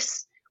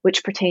advice,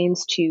 which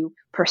pertains to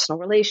personal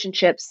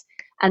relationships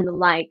and the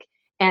like,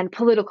 and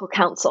political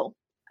counsel,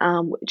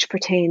 which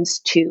pertains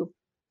to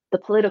the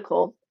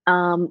political.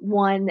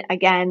 One,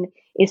 again,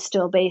 is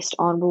still based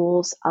on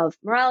rules of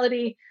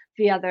morality,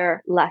 the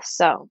other less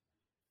so.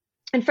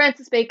 And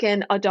Francis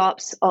Bacon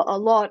adopts a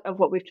lot of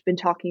what we've been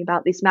talking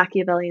about, these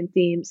Machiavellian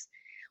themes,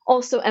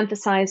 also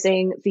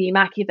emphasizing the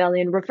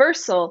Machiavellian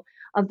reversal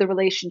of the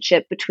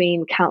relationship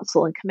between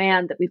counsel and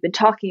command that we've been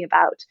talking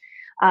about.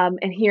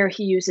 And here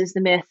he uses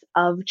the myth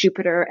of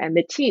Jupiter and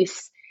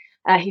Metis.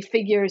 He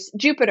figures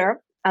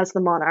Jupiter as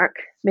the monarch,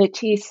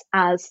 Metis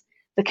as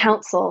the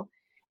counsel,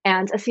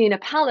 and Athena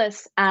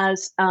Pallas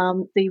as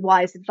the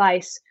wise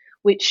advice,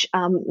 which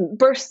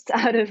bursts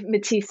out of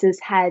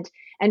Metis's head,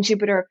 and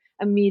Jupiter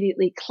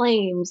immediately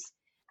claims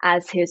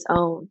as his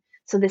own.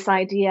 So this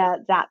idea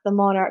that the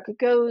monarch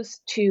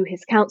goes to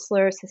his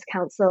counselors, his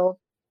council,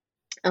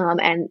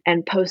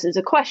 and poses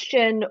a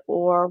question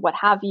or what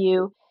have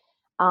you.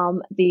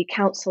 The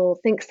council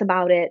thinks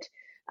about it,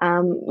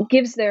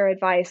 gives their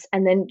advice,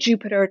 and then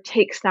Jupiter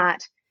takes that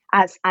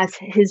as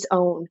his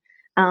own.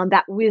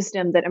 That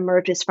wisdom that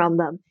emerges from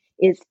them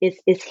is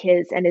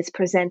his and is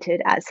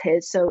presented as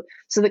his. So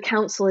the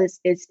council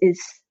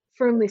is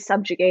firmly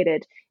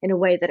subjugated in a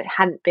way that it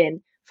hadn't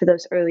been for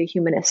those early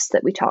humanists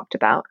that we talked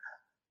about.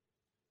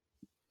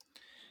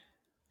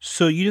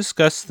 So you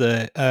discussed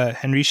the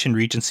Henrician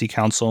Regency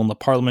Council and the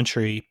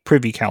Parliamentary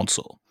Privy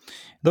Council.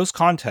 In those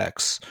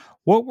contexts,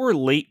 what were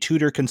late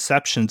Tudor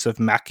conceptions of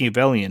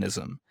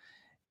Machiavellianism?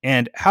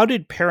 And how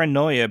did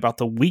paranoia about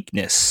the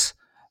weakness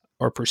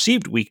or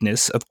perceived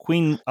weakness of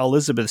Queen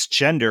Elizabeth's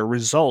gender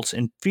result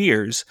in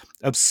fears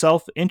of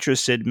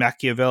self-interested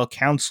Machiavel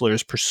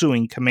counselors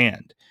pursuing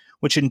command,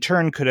 which in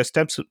turn could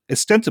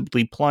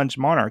ostensibly plunge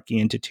monarchy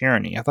into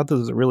tyranny? I thought this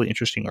was a really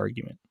interesting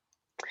argument.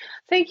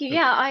 Thank you.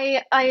 Yeah,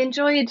 I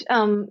enjoyed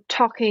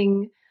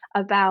talking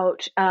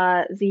about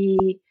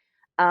the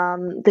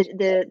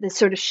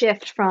sort of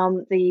shift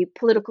from the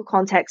political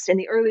context in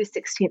the early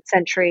 16th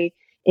century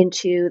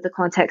into the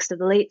context of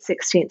the late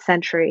 16th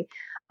century,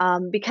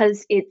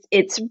 because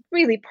it's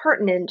really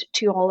pertinent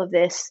to all of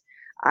this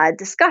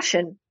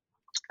discussion.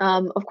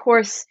 Of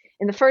course,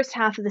 in the first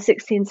half of the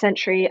 16th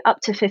century, up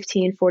to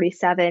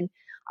 1547,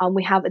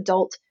 we have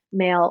adult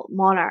male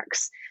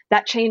monarchs.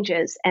 That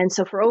changes, and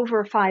so for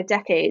over 5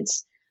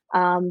 decades,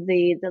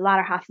 the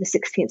latter half of the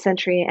 16th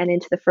century and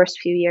into the first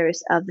few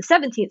years of the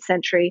 17th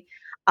century,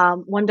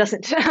 one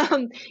doesn't.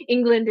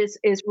 England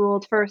is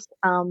ruled first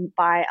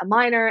by a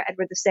minor,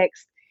 Edward VI,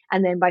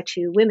 and then by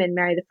 2 women,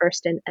 Mary I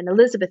and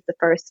Elizabeth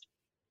I.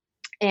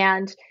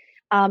 And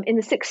in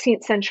the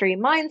 16th century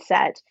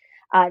mindset,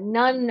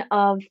 none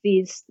of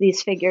these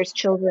figures,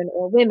 children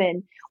or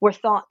women, were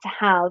thought to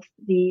have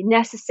the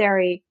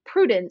necessary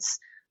prudence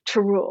to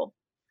rule.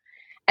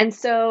 And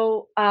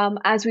so,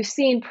 as we've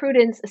seen,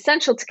 prudence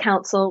essential to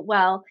counsel,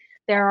 well,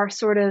 there are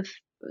sort of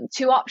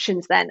 2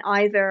 options then.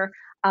 Either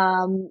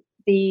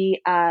the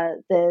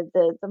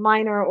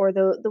minor or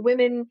the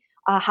women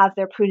have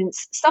their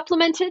prudence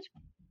supplemented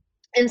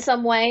in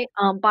some way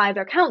by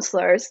their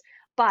counselors,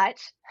 but,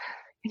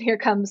 and here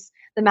comes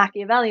the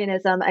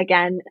Machiavellianism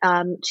again,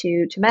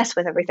 to mess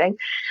with everything.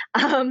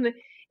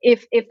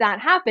 If that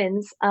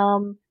happens,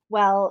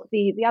 well,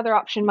 the other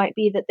option might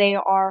be that they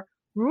are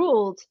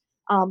ruled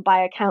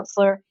by a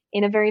counselor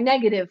in a very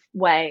negative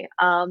way,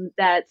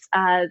 that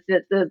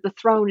the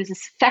throne is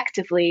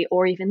effectively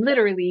or even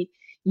literally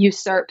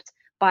usurped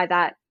by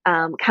that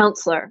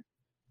counselor.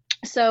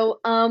 So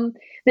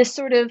this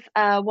sort of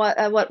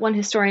what one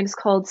historian has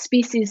called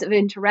species of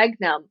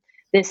interregnum,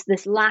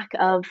 this lack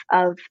of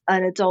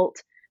an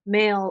adult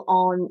male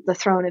on the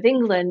throne of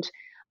England,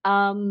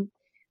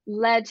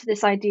 led to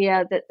this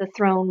idea that the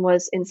throne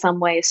was in some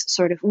ways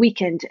sort of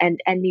weakened and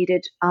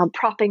needed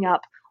propping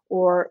up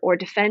or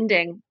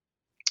defending.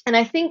 And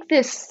I think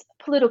this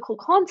political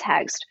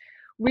context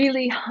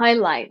really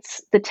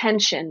highlights the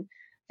tension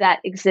that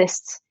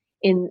exists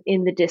in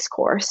the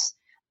discourse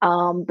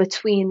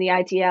between the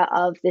idea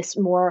of this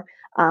more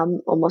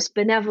almost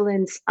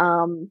benevolent,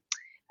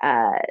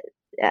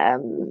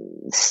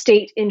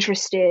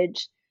 state-interested,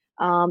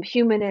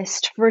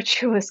 humanist,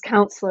 virtuous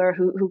counselor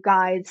who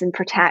guides and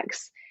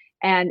protects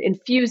and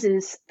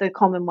infuses the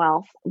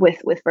Commonwealth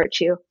with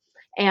virtue,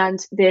 and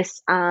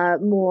this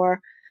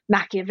more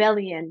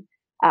Machiavellian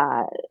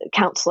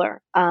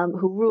counselor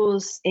who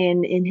rules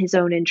in his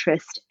own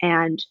interest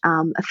and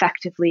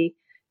effectively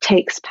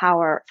takes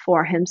power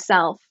for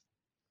himself.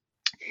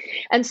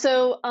 And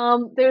so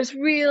there's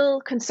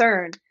real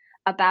concern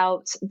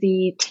about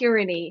the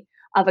tyranny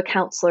of a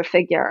councillor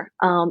figure,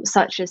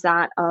 such as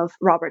that of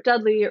Robert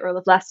Dudley, Earl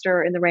of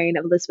Leicester, in the reign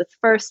of Elizabeth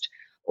I,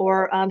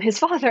 or his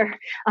father,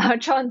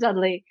 John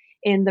Dudley,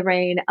 in the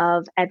reign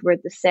of Edward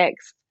VI.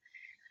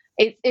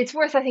 It's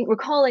worth, I think,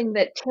 recalling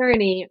that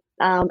tyranny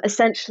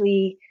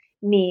essentially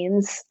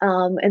means,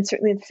 and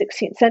certainly in the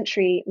 16th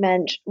century,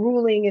 meant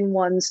ruling in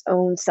one's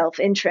own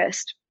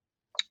self-interest.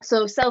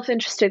 So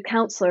self-interested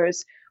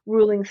councillors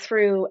ruling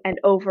through and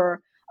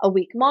over a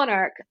weak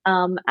monarch,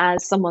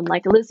 as someone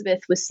like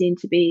Elizabeth was seen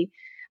to be,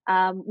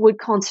 would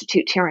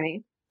constitute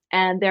tyranny.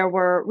 And there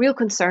were real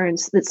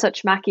concerns that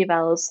such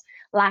Machiavels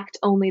lacked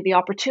only the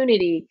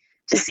opportunity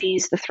to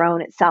seize the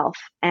throne itself.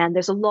 And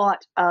there's a lot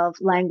of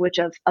language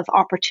of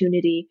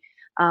opportunity,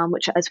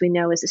 which, as we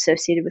know, is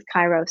associated with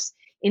Kairos,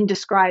 in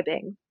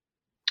describing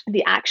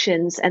the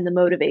actions and the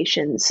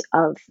motivations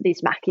of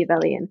these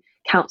Machiavellian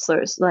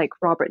councillors like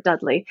Robert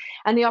Dudley.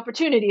 And the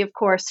opportunity, of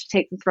course, to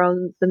take the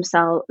throne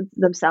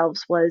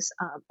themselves was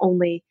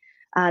only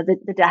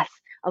the death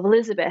of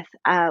Elizabeth,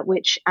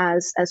 which,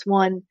 as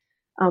one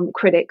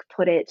critic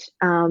put it,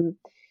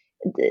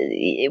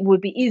 it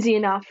would be easy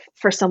enough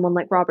for someone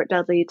like Robert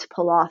Dudley to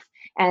pull off,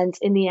 and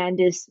in the end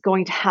is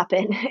going to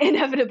happen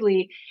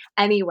inevitably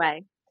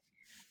anyway.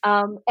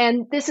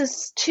 And this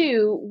is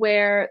too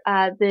where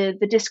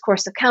the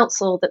discourse of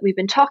council that we've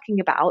been talking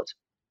about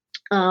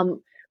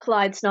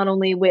collides not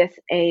only with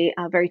a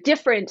very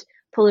different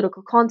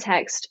political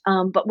context,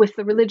 but with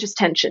the religious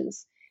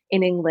tensions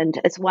in England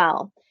as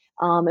well.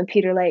 And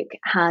Peter Lake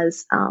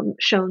has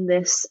shown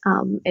this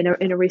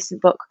in a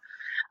recent book.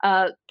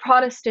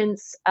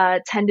 Protestants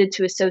tended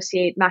to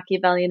associate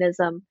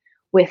Machiavellianism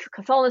with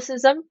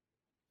Catholicism,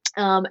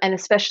 and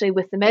especially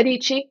with the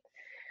Medici.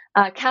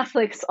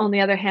 Catholics, on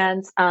the other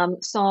hand,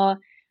 saw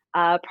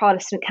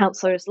Protestant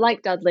councillors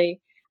like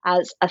Dudley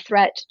as a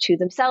threat to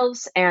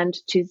themselves and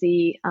to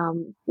the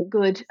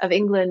good of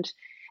England,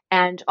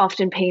 and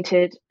often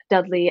painted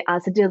Dudley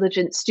as a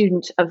diligent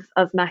student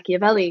of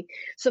Machiavelli.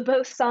 So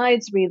both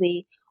sides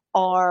really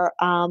are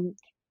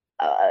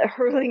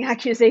hurling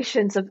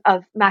accusations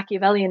of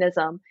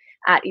Machiavellianism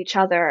at each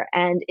other.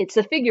 And it's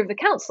the figure of the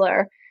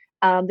councillor,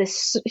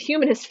 this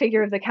humanist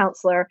figure of the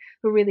councillor,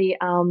 who really,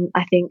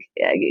 I think,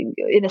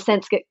 in a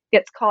sense,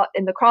 gets caught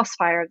in the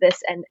crossfire of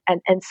this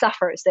and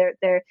suffers.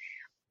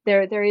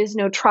 There is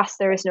no trust,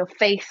 there is no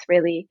faith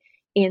really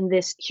in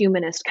this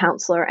humanist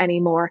councillor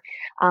anymore,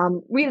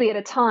 really at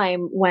a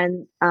time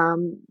when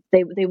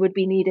they would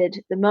be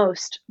needed the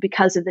most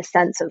because of the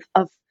sense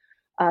of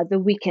the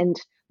weakened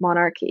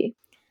monarchy.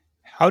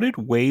 How did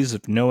ways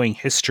of knowing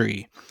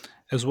history,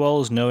 as well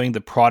as knowing the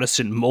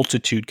Protestant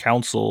multitude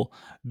council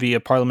via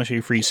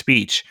parliamentary free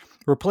speech,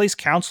 replace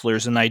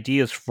councillors and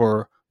ideas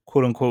for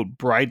quote-unquote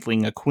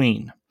bridling a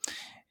queen?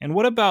 And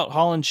what about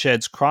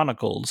Holinshed's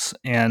Chronicles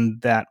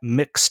and that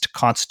mixed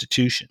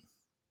constitution?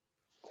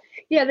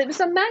 Yeah, there was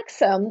a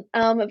maxim,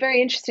 a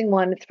very interesting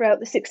one throughout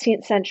the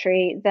 16th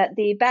century, that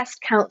the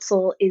best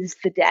counsel is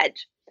the dead.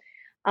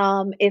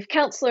 If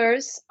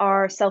councillors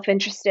are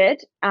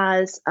self-interested,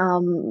 as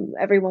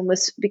everyone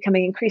was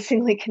becoming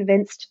increasingly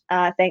convinced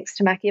thanks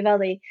to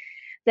Machiavelli,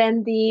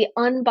 then the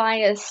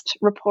unbiased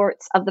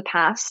reports of the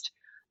past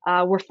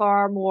were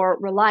far more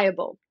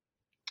reliable.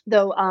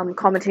 Though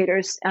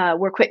commentators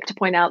were quick to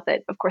point out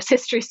that, of course,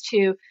 histories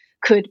too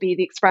could be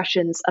the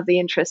expressions of the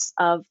interests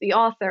of the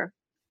author.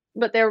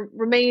 But there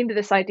remained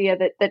this idea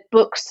that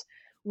books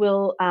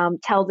will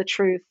tell the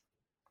truth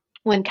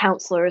when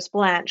councillors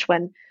blanch,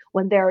 when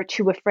they're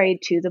too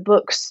afraid to. The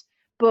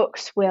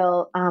books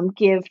will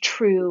give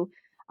true,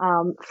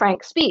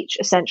 frank speech,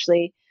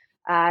 essentially,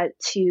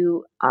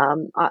 to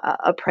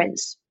a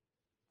prince.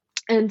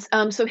 And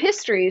so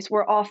histories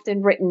were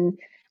often written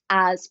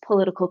as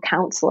political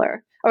counsel,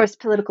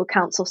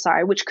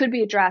 which could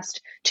be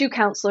addressed to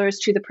councillors,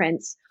 to the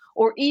prince,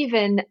 or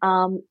even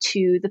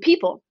to the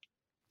people.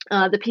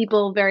 The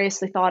people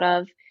variously thought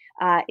of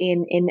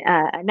in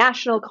a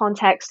national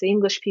context, the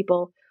English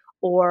people,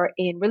 or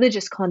in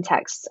religious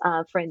contexts,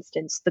 for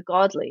instance, the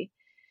godly.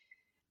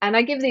 And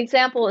I give the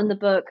example in the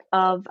book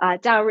of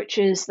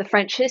Dowrich's The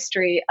French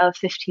History of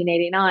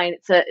 1589.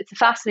 It's a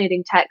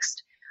fascinating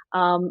text,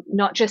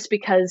 not just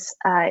because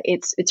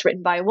it's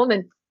written by a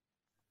woman,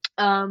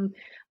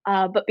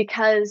 but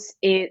because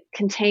it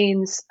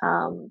contains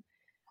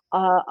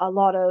a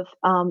lot of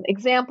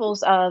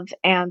examples of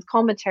and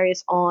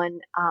commentaries on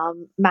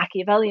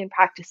Machiavellian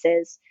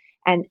practices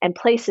and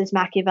places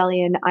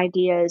Machiavellian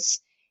ideas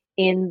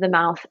in the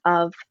mouth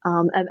of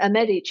a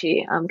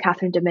Medici,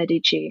 Catherine de'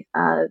 Medici,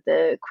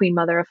 the Queen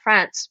Mother of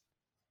France.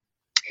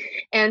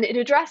 And it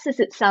addresses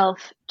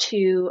itself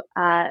to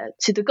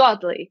the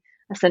godly,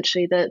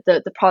 essentially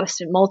the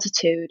Protestant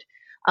multitude,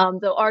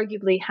 though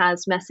arguably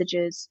has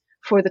messages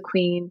for the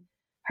Queen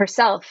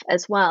herself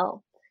as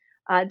well.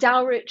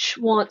 Dowrich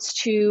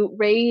wants to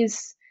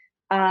raise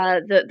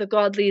the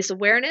godly's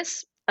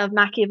awareness of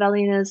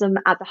Machiavellianism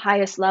at the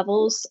highest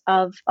levels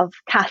of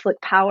Catholic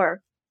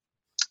power.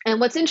 And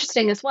what's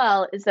interesting as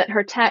well is that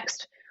her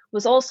text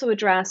was also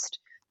addressed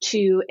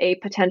to a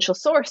potential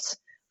source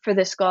for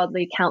this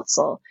godly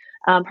counsel,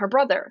 her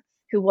brother,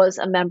 who was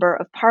a member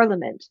of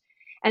Parliament.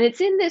 And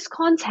it's in this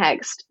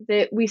context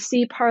that we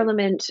see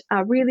Parliament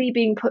really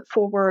being put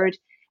forward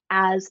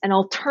as an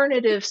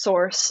alternative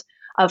source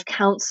of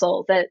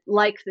counsel that,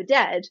 like the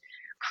dead,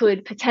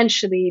 could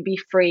potentially be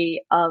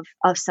free of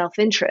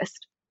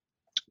self-interest.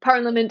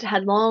 Parliament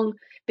had long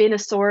been a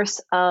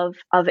source of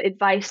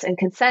advice and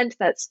consent.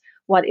 That's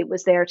what it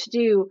was there to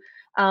do.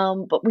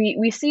 But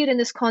we see it in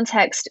this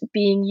context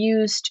being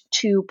used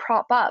to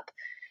prop up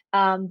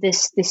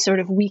this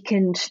sort of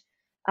weakened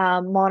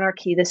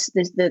monarchy.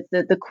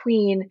 The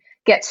Queen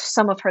gets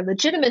some of her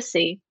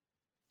legitimacy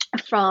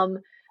from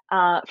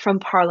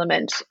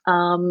Parliament.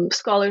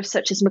 Scholars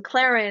such as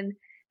Maclaren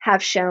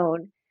have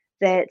shown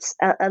that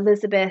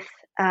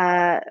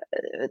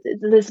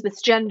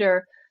Elizabeth's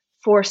gender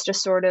forced a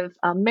sort of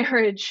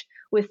marriage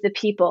with the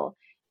people,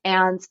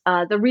 and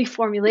the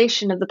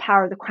reformulation of the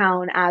power of the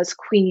crown as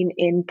queen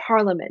in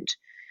Parliament.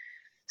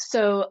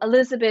 So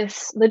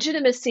Elizabeth's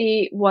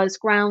legitimacy was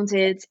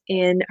grounded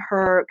in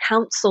her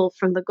counsel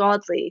from the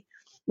godly,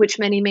 which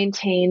many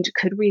maintained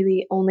could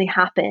really only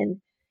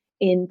happen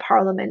in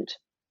Parliament.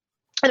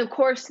 And of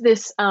course,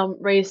 this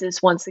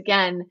raises once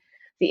again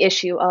the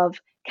issue of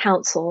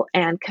counsel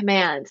and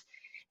command.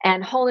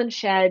 And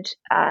Holinshed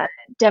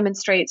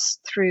demonstrates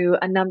through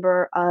a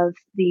number of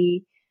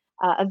the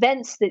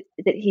events that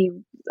he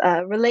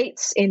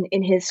relates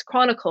in his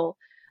chronicle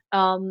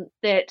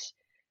that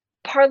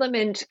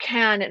Parliament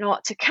can and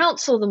ought to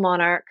counsel the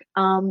monarch,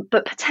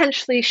 but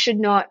potentially should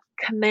not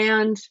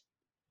command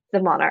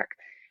the monarch.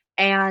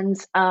 And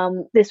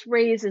this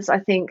raises, I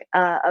think,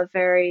 a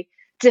very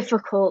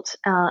difficult,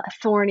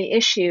 thorny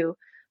issue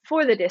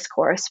for the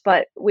discourse,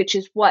 but which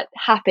is what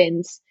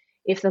happens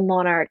if the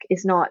monarch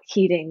is not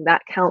heeding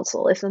that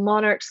counsel. If the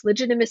monarch's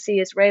legitimacy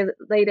is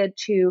related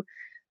to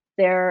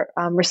their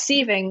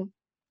receiving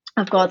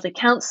of godly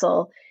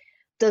counsel,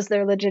 does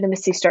their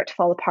legitimacy start to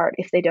fall apart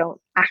if they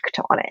don't act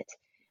on it?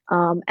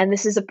 And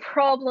this is a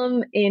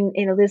problem in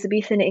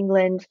Elizabethan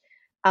England,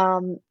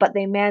 but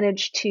they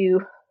managed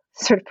to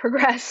sort of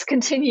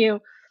continue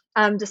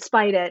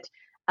despite it.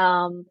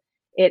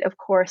 It, of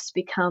course,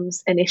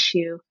 becomes an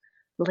issue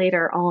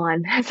later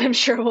on, as I'm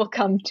sure we'll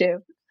come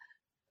to.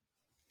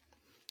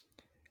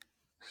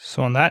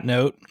 So on that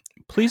note,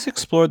 please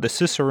explore the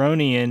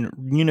Ciceronian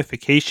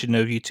unification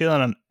of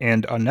utilum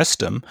and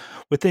honestum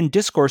within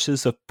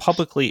discourses of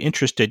publicly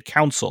interested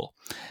counsel,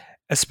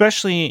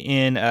 especially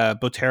in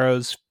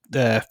Botero's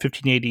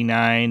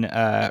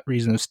 1589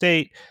 Reason of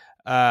State,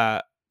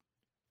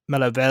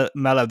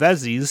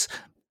 Malavese's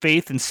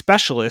Faith and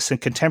Specialists in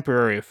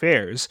Contemporary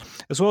Affairs,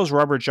 as well as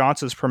Robert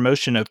Johnson's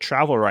promotion of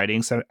travel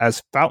writings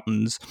as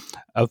fountains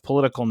of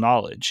political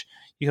knowledge.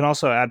 You can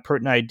also add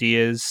pertinent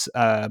ideas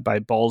by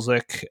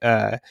Balzac,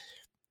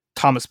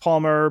 Thomas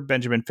Palmer,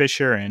 Benjamin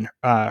Fisher, and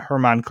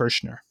Hermann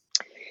Kirchner.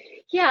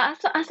 Yeah,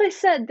 as I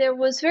said, there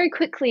was very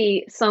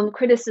quickly some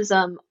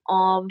criticism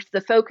of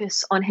the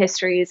focus on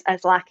histories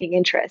as lacking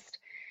interest.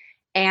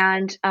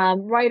 And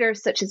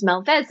writers such as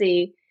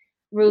Malvesi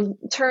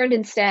turned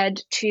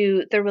instead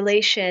to the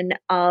relation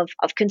of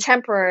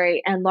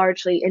contemporary and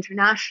largely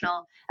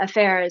international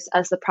affairs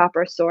as the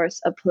proper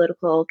source of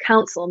political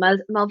counsel.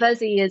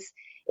 Malvesi is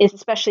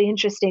especially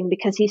interesting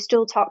because he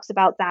still talks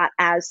about that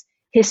as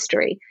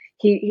history.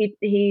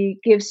 He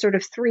gives sort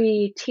of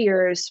three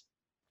tiers,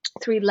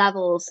 three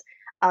levels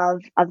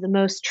of the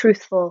most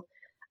truthful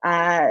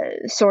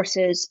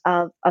sources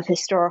of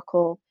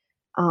historical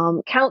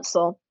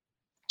counsel,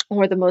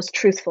 or the most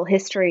truthful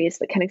histories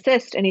that can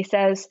exist. And he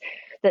says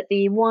that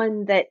the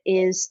one that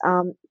is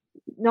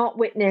not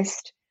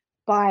witnessed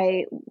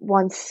by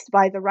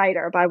the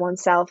writer, by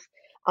oneself,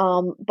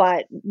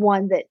 but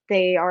one that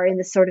they are in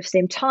the sort of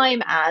same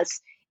time as,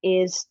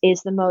 is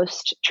the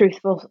most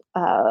truthful,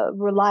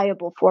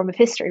 reliable form of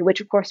history, which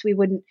of course we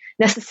wouldn't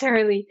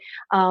necessarily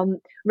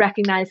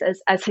recognize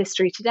as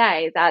history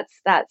today.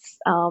 That's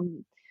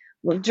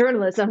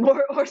journalism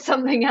or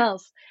something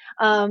else.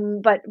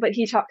 But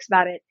he talks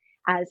about it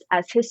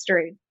as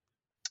history.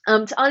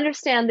 To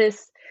understand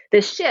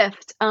this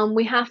shift,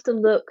 we have to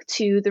look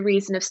to the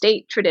Reason of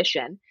State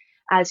tradition,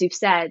 as you've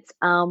said,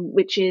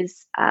 which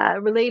is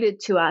related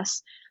to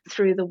us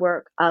through the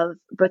work of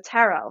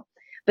Botero.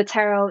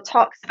 Botero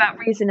talks about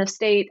Reason of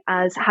State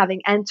as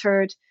having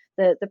entered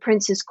the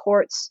prince's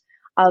courts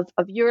of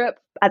Europe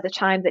at the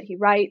time that he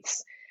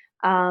writes.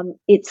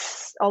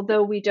 It's,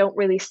 although we don't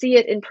really see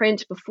it in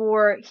print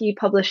before he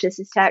publishes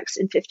his text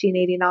in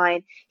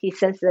 1589, he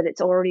says that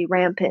it's already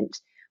rampant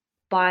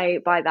by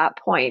that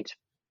point.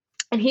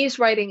 And he's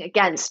writing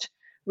against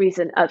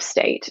Reason of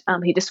State.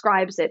 He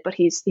describes it, but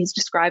he's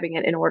describing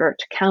it in order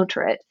to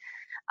counter it.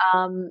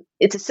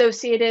 It's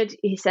associated,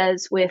 he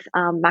says, with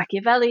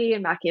Machiavelli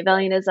and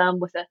Machiavellianism,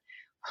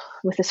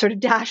 with a sort of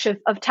dash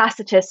of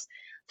Tacitus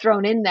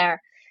thrown in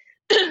there.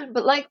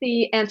 But like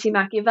the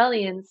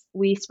anti-Machiavellians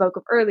we spoke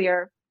of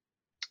earlier,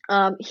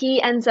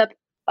 he ends up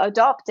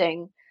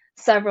adopting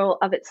several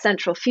of its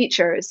central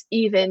features,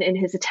 even in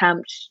his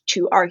attempt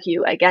to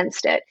argue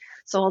against it.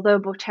 So although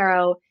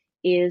Botero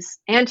is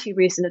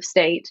anti-Reason of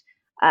State,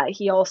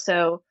 he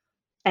also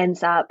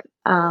ends up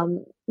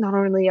not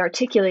only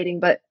articulating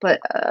but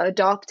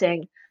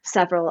adopting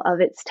several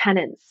of its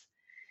tenets.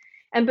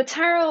 And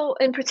Bottero,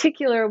 in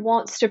particular,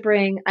 wants to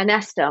bring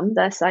honestum,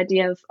 this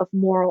idea of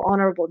moral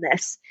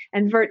honorableness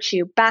and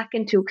virtue, back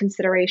into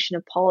consideration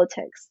of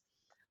politics.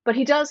 But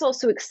he does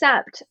also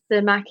accept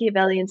the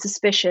Machiavellian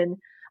suspicion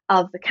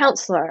of the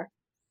counselor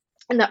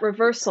and that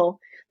reversal,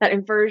 that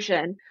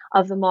inversion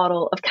of the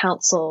model of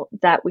counsel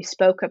that we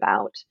spoke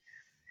about.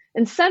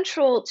 And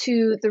central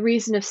to the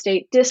reason of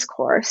state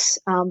discourse,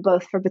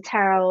 both for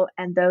Bottero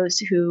and those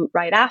who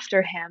write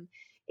after him,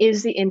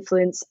 is the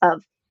influence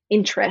of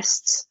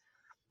interests.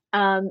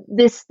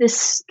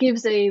 This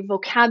gives a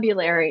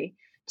vocabulary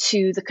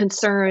to the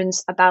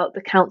concerns about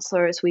the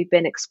counselors we've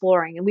been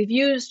exploring. And we've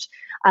used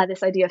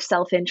this idea of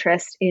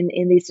self-interest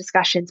in these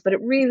discussions, but it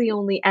really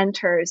only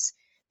enters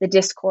the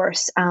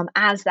discourse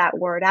as that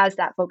word, as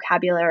that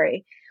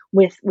vocabulary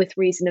with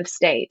reason of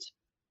state.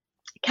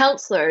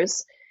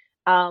 Counselors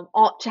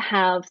ought to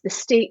have the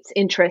state's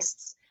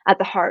interests at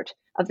the heart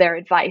of their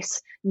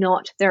advice,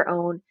 not their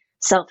own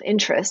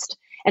self-interest.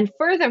 And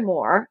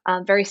furthermore,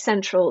 very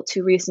central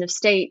to reason of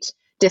state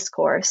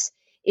discourse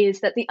is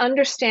that the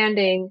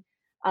understanding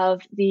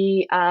of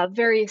the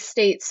various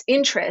states'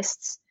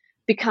 interests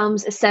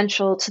becomes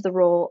essential to the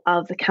role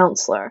of the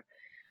counselor.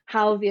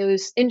 How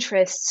those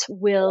interests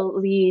will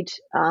lead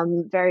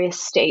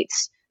various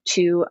states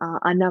to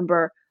a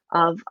number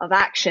of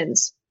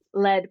actions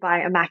led by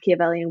a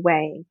Machiavellian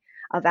weighing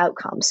of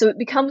outcomes. So it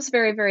becomes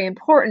very, very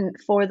important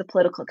for the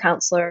political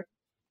counselor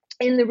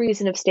in the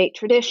reason of state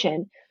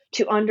tradition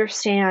to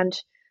understand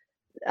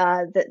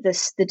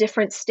the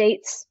different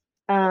states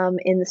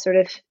in the sort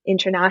of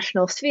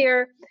international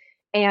sphere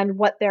and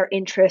what their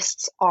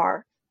interests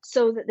are,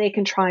 so that they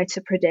can try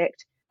to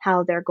predict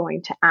how they're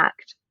going to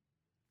act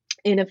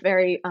in a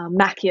very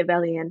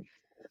Machiavellian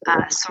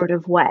sort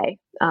of way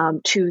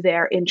to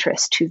their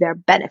interest, to their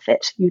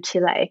benefit.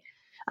 Utile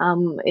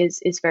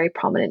is very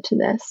prominent in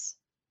this.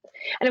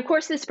 And of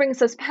course, this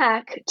brings us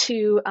back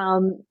to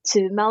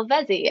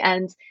Malvezzi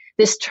and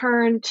this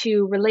turn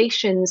to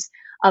relations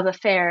of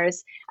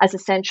affairs as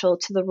essential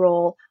to the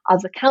role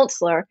of the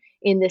counselor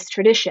in this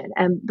tradition.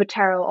 And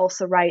Bottero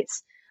also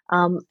writes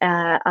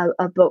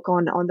a book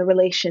on the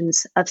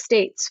relations of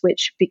states,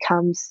 which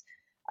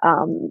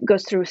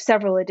goes through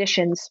several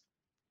editions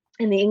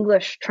in the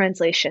English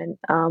translation,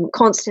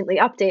 constantly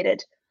updated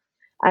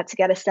to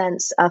get a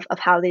sense of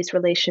how these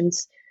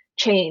relations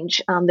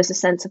change. There's a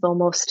sense of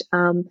almost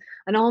an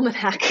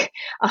almanac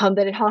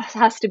that it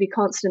has to be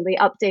constantly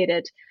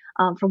updated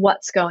for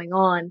what's going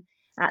on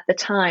at the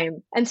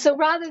time. And so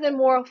rather than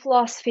moral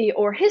philosophy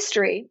or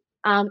history,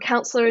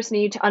 counselors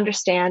need to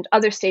understand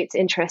other states'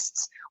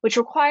 interests, which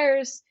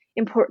requires,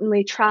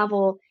 importantly,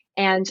 travel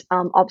and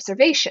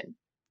observation.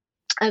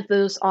 As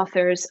those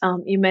authors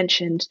you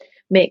mentioned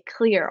make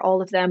clear,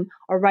 all of them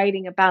are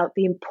writing about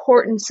the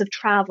importance of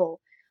travel,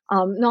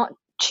 not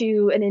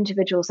to an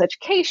individual's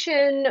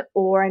education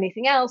or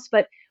anything else,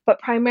 but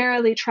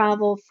primarily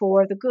travel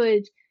for the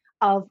good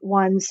of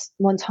one's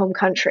home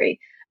country.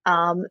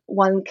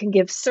 One can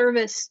give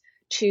service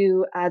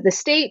to the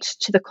state,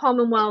 to the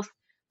Commonwealth,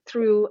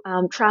 through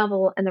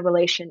travel and the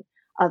relation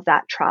of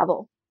that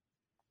travel.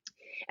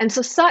 And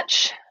so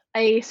such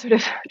a sort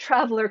of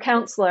traveler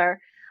counselor,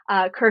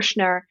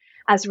 Kirchner,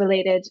 as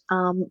related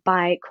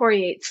by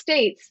Coryate,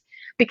 states,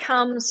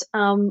 becomes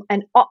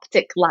an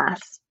optic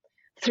glass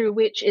through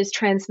which is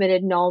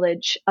transmitted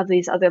knowledge of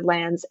these other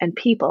lands and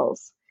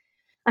peoples.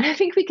 And I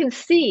think we can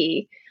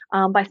see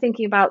by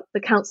thinking about the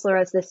counselor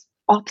as this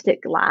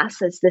optic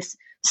glass, as this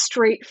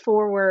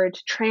straightforward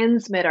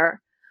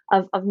transmitter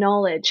of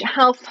knowledge,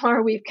 how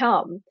far we've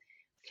come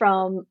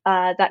from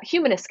that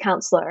humanist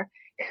counselor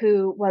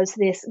who was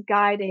this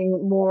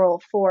guiding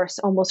moral force,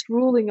 almost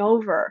ruling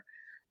over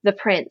the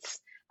prince.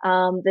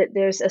 That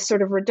there's a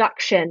sort of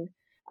reduction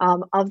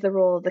of the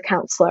role of the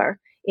counselor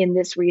in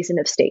this reason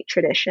of state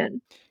tradition.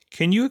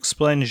 Can you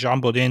explain Jean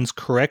Bodin's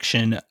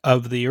correction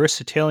of the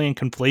Aristotelian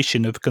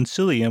conflation of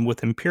concilium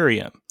with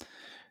imperium,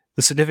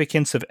 the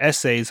significance of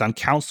essays on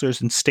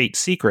counselors and state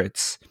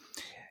secrets,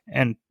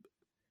 and,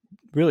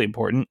 really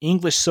important,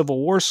 English Civil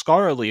War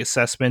scholarly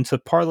assessments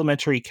of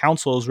parliamentary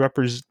councils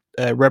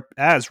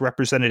as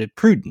representative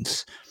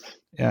prudence?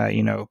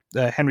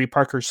 Henry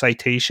Parker's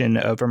citation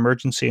of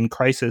emergency and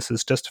crisis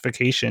as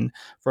justification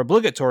for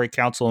obligatory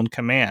counsel and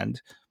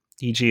command,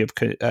 e.g. of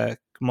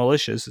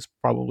militias, is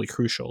probably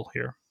crucial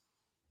here.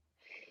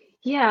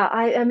 Yeah,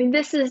 I mean,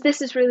 this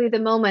is really the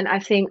moment, I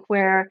think,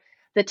 where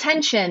the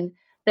tension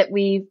that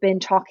we've been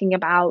talking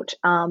about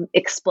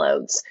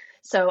explodes.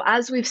 So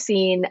as we've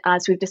seen,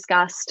 as we've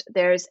discussed,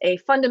 there's a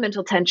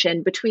fundamental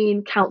tension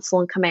between counsel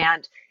and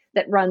command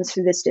that runs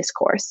through this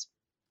discourse.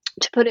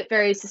 To put it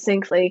very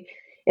succinctly,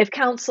 if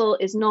counsel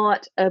is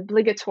not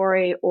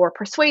obligatory or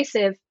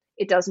persuasive,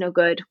 it does no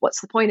good. What's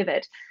the point of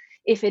it?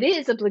 If it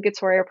is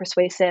obligatory or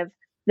persuasive,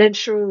 then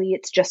surely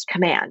it's just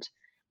command.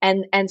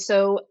 And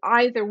so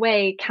either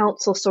way,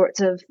 counsel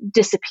sort of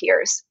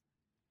disappears.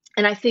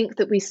 And I think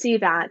that we see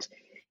that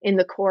in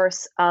the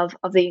course of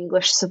the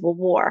English Civil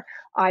War.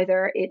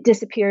 Either it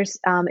disappears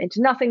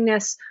into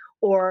nothingness,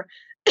 or,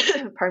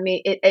 pardon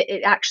me,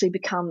 it actually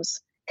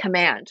becomes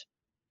command.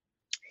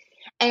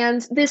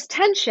 And this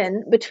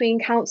tension between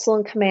council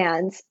and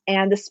command,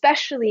 and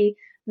especially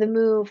the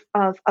move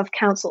of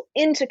council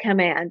into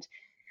command,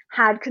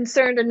 had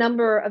concerned a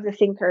number of the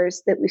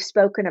thinkers that we've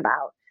spoken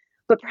about.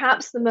 But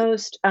perhaps the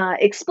most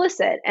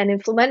explicit and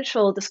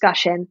influential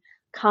discussion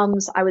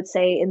comes, I would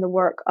say, in the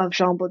work of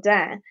Jean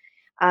Bodin,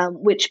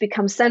 which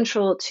becomes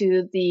central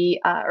to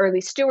the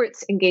early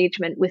Stuarts'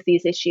 engagement with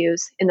these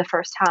issues in the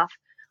first half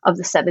of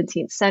the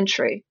 17th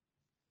century.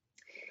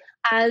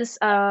 As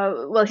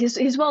well,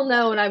 he's well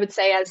known, I would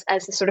say,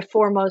 as the sort of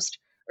foremost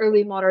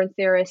early modern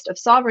theorist of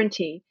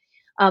sovereignty.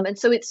 And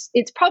so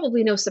it's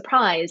probably no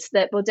surprise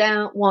that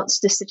Bodin wants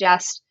to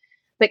suggest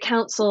that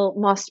council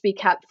must be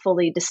kept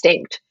fully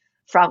distinct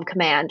from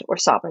command or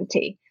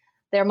sovereignty.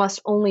 There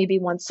must only be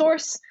one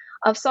source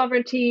of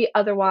sovereignty.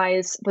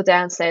 Otherwise,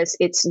 Bodin says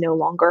it's no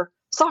longer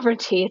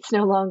sovereignty. It's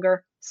no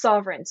longer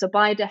sovereign. So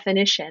by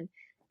definition,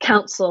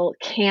 council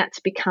can't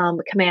become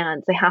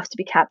command. They have to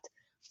be kept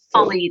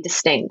fully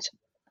distinct.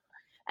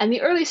 And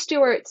the early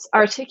Stuarts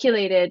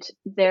articulated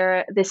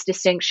this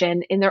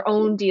distinction in their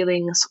own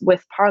dealings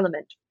with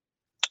Parliament.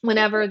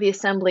 Whenever the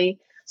Assembly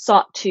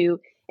sought to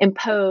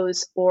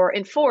impose or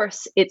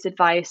enforce its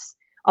advice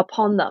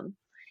upon them.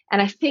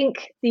 And I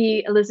think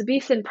the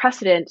Elizabethan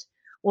precedent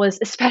was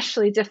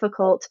especially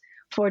difficult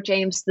for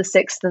James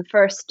VI and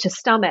I to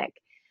stomach,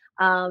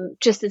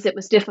 just as it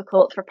was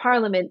difficult for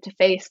Parliament to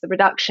face the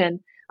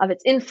reduction of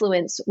its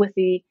influence with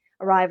the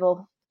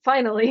arrival,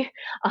 finally,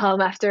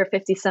 after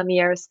 50-some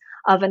years,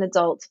 of an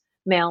adult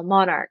male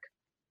monarch.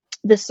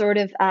 The sort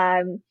of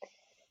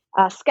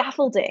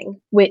scaffolding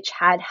which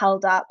had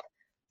held up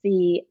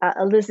the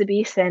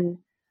Elizabethan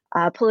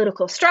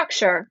political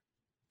structure,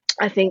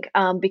 I think,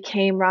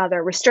 became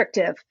rather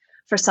restrictive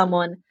for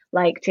someone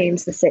like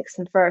James VI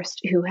and I,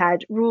 who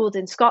had ruled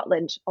in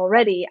Scotland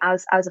already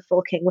as a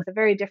full king with a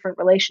very different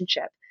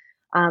relationship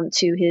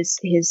to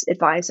his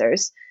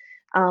advisors,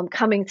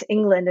 coming to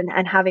England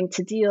and having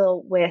to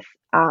deal with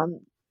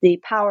the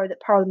power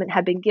that Parliament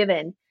had been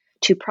given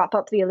to prop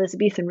up the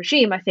Elizabethan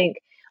regime, I think,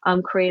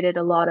 created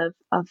a lot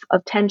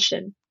of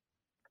tension.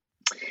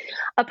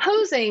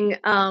 Opposing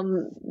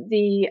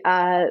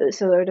the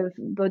sort of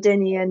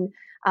Bodinian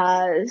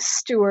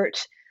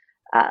Stuart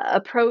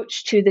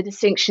approach to the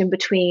distinction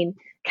between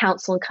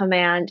council and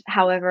command,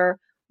 however,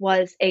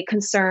 was a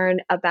concern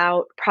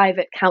about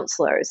private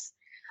councillors.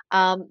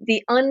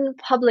 The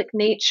unpublic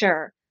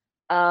nature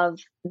of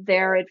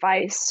their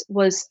advice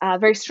was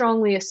very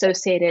strongly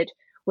associated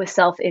with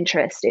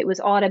self-interest. It was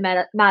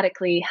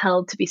automatically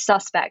held to be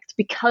suspect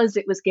because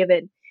it was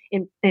given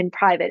in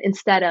private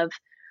instead of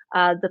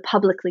the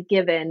publicly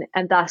given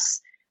and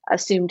thus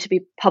assumed to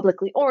be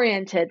publicly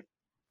oriented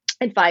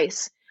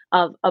advice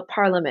of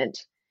Parliament.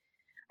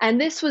 And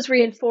this was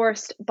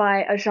reinforced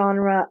by a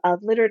genre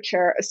of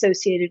literature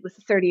associated with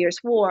the 30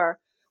 Years' War,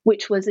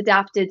 which was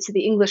adapted to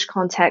the English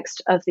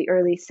context of the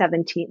early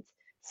 17th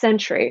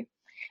century.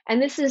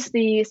 And this is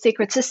the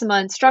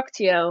Secretissima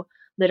Instructio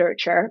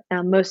literature,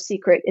 Most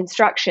Secret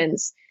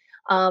Instructions.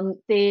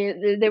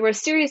 There were a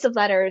series of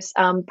letters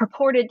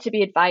purported to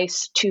be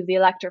advice to the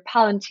Elector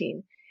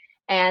Palatine.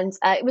 And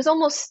it was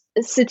almost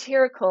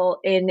satirical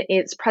in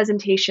its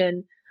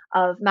presentation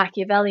of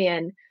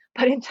Machiavellian,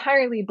 but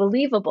entirely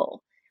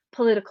believable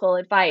political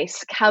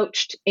advice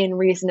couched in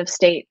reason of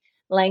state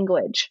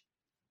language.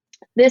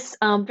 This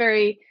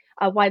very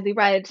widely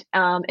read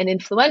and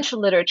influential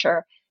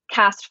literature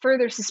cast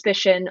further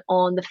suspicion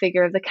on the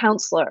figure of the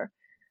counselor,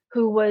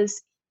 who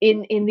was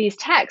in these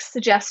texts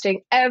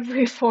suggesting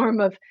every form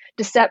of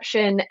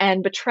deception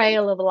and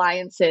betrayal of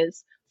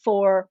alliances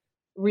for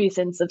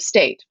reasons of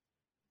state.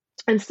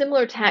 And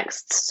similar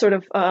texts sort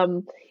of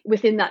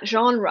within that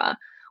genre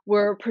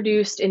were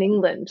produced in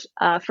England,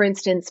 for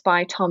instance,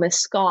 by Thomas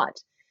Scott.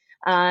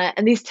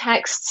 And these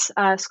texts,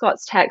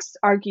 Scott's texts,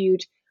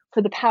 argued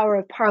for the power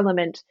of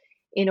Parliament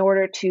in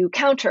order to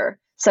counter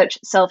such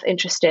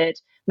self-interested,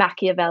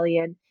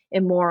 Machiavellian,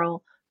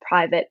 immoral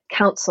private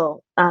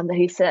counsel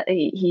that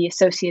he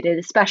associated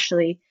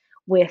especially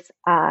with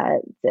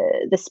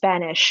the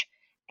Spanish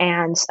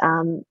and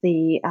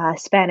the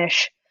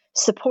Spanish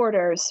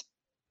supporters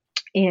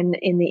in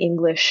the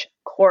English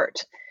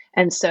court.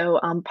 And so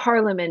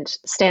Parliament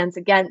stands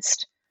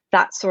against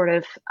that sort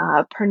of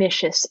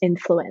pernicious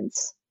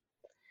influence.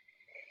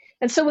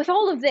 And so with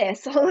all of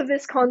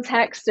this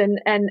context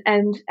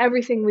and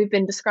everything we've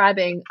been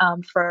describing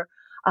for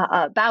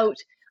about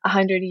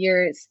 100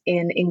 years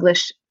in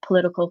English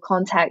political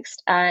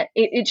context,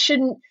 it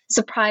shouldn't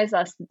surprise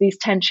us that these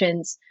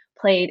tensions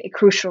played a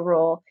crucial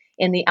role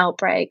in the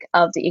outbreak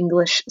of the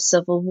English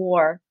Civil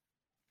War.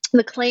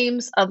 The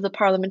claims of the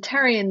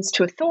parliamentarians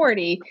to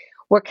authority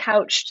were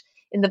couched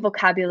in the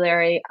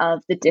vocabulary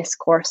of the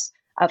discourse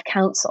of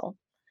council.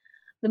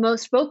 The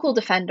most vocal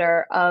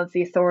defender of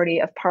the authority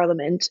of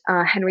Parliament,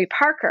 Henry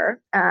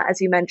Parker,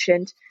 as you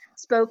mentioned,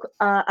 spoke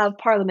of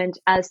Parliament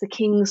as the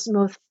king's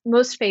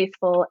most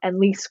faithful and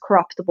least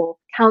corruptible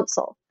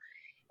council,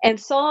 and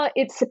saw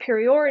its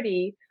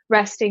superiority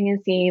resting in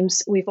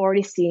themes we've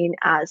already seen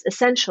as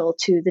essential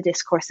to the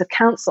discourse of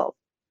council.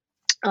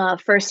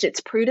 First, its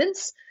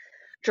prudence,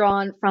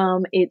 drawn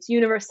from its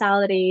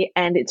universality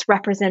and its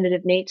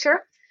representative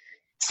nature.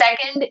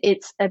 Second,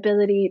 its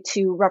ability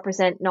to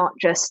represent not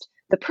just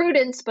the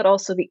prudence, but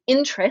also the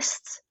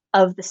interests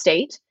of the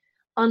state,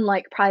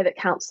 unlike private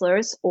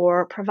councillors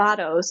or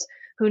privados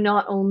who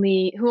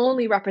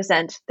only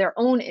represent their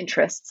own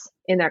interests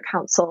in their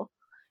council.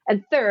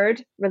 And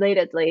third,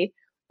 relatedly,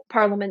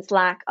 Parliament's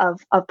lack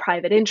of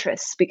private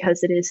interests,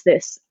 because it is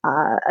this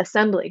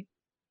assembly.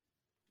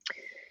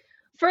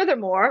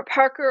 Furthermore,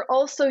 Parker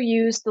also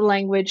used the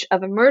language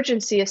of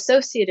emergency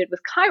associated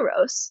with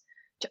kairos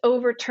to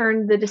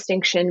overturn the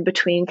distinction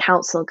between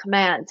council and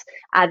command,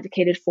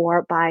 advocated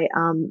for by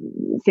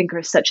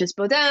thinkers such as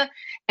Bodin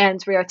and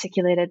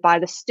rearticulated by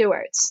the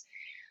Stuarts.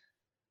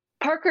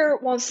 Parker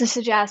wants to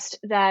suggest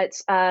that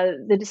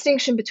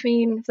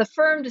the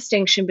firm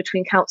distinction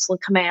between council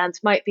and command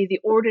might be the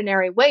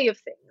ordinary way of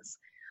things,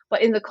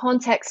 but in the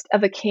context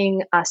of a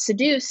king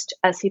seduced,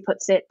 as he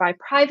puts it, by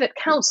private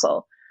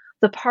counsel,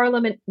 the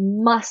Parliament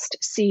must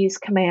seize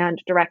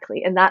command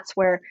directly, and that's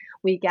where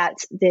we get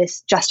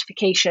this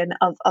justification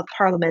of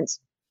Parliament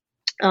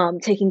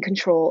taking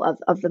control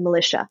of the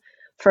militia,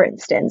 for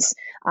instance.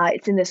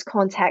 It's in this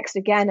context,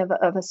 again,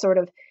 of a sort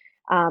of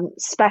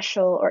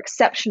special or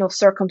exceptional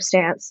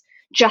circumstance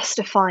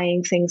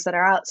justifying things that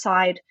are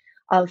outside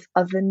of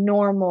the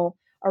normal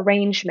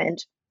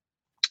arrangement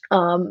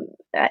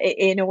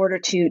in order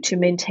to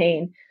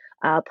maintain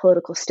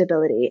political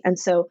stability. And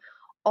so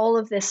all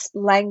of this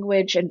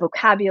language and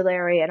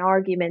vocabulary and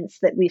arguments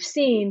that we've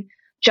seen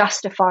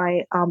justify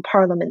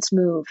Parliament's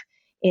move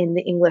in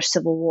the English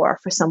Civil War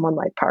for someone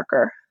like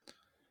Parker.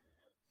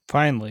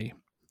 Finally,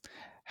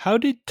 how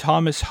did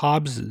Thomas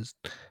Hobbes's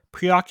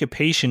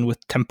preoccupation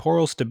with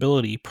temporal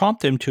stability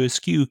prompt him to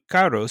eschew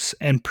kairos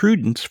and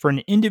prudence for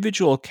an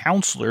individual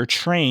counselor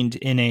trained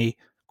in a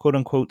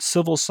quote-unquote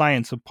civil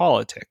science of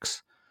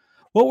politics?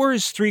 What were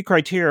his three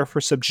criteria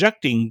for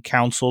subjecting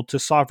counsel to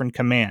sovereign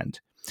command?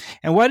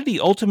 And why did he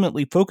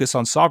ultimately focus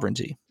on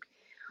sovereignty?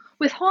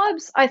 With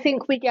Hobbes, I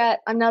think we get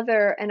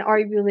another and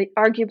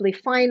arguably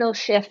final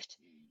shift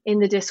in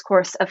the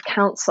discourse of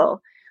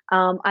counsel.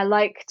 I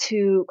like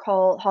to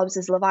call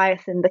Hobbes's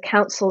Leviathan the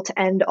counsel to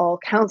end all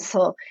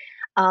counsel.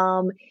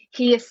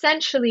 He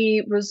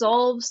essentially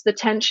resolves the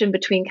tension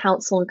between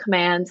counsel and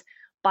command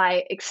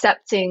by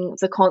accepting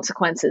the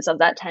consequences of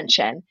that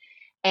tension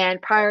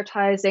and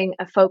prioritizing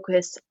a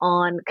focus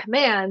on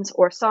command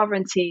or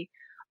sovereignty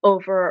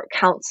over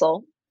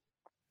counsel.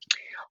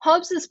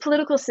 Hobbes's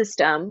political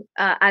system,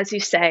 as you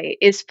say,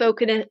 is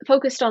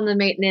focused on the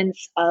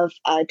maintenance of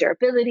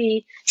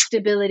durability,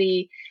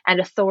 stability, and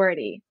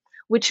authority,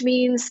 which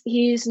means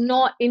he's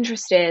not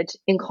interested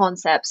in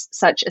concepts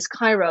such as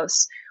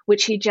kairos,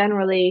 which he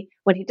generally,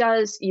 when he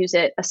does use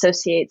it,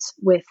 associates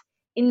with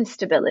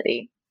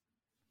instability.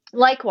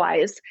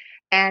 Likewise,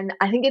 and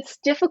I think it's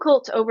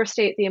difficult to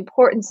overstate the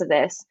importance of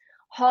this,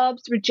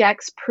 Hobbes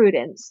rejects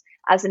prudence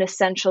as an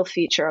essential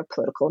feature of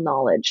political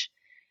knowledge.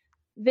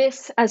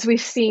 This, as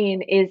we've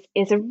seen,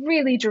 is a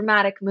really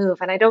dramatic move,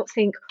 and I don't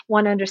think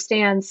one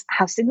understands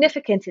how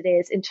significant it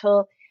is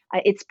until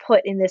it's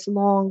put in this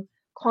long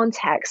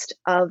context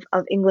of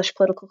English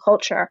political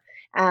culture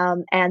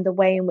and the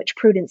way in which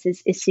prudence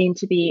is seen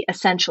to be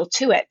essential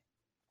to it.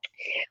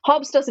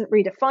 Hobbes doesn't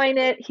redefine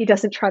it. He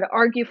doesn't try to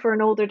argue for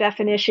an older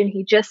definition.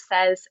 He just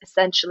says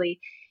essentially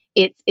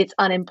it's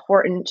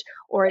unimportant,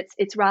 or it's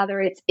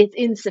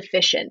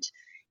insufficient.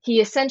 He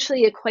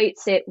essentially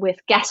equates it with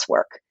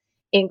guesswork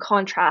in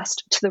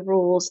contrast to the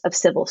rules of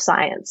civil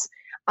science.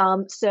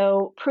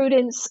 So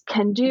prudence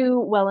can do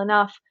well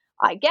enough,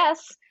 I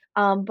guess,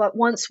 but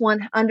once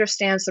one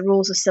understands the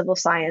rules of civil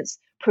science,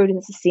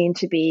 prudence is seen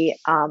to be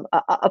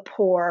a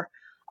poor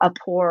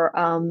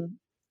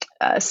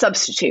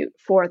substitute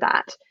for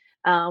that.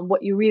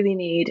 What you really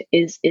need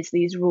is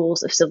these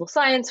rules of civil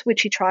science,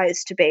 which he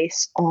tries to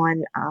base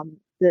on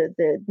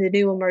the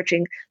new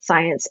emerging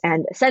science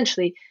and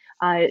essentially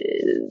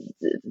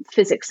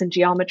physics and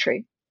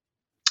geometry.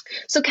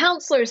 So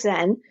counselors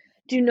then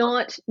do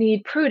not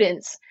need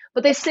prudence,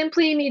 but they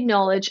simply need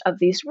knowledge of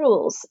these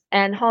rules.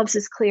 And Hobbes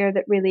is clear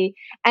that really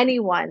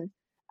anyone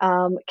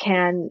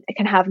can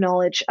have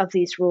knowledge of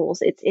these rules.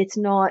 It's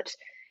not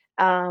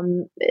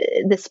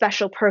the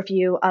special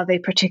purview of a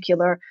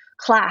particular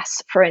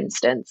class, for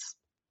instance.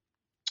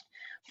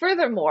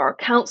 Furthermore,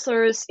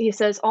 counselors, he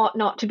says, ought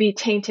not to be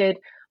tainted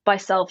by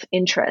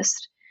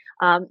self-interest.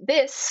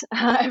 This,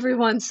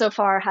 everyone so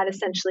far had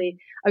essentially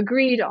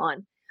agreed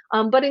on.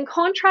 But in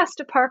contrast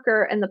to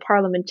Parker and the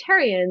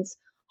parliamentarians,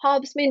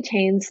 Hobbes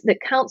maintains that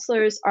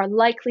counselors are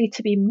likely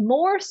to be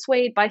more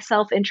swayed by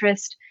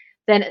self-interest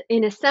than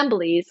in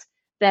assemblies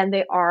than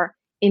they are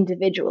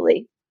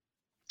individually.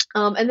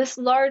 And this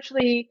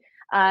largely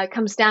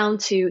comes down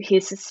to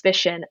his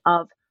suspicion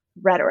of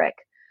rhetoric.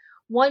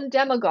 One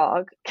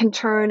demagogue can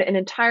turn an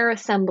entire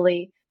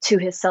assembly to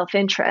his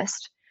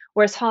self-interest,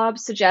 whereas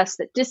Hobbes suggests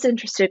that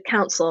disinterested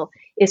counsel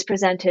is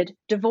presented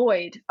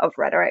devoid of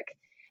rhetoric.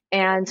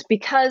 And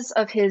because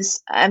of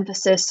his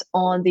emphasis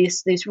on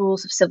these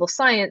rules of civil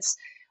science,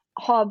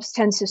 Hobbes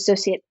tends to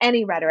associate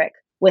any rhetoric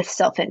with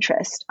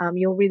self-interest.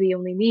 You'll really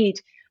only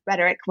need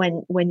rhetoric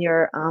when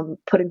you're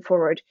putting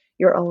forward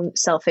your own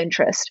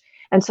self-interest.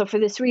 And so for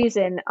this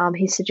reason,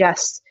 he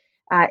suggests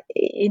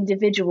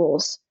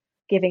individuals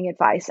giving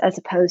advice as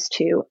opposed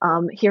to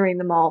hearing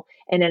them all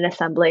in an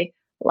assembly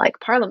like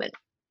Parliament.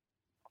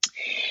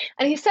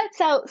 And he sets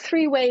out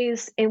three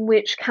ways in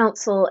which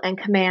counsel and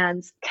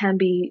commands can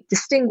be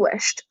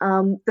distinguished.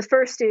 The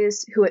first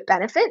is who it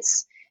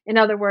benefits. In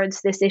other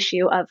words, this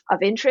issue of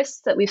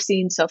interests that we've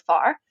seen so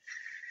far.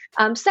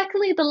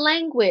 Secondly, the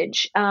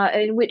language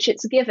in which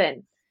it's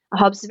given.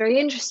 Hobbes is very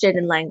interested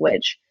in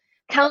language.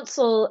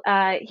 Counsel,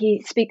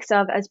 he speaks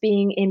of as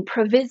being in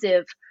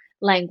provisive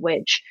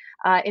language.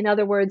 In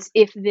other words,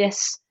 if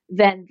this,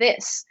 then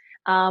this.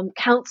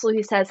 Counsel,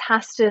 he says,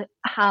 has to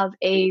have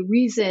a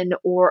reason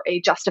or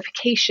a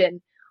justification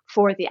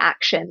for the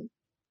action.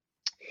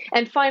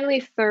 And finally,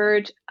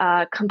 third,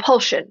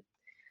 compulsion.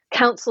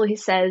 Counsel, he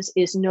says,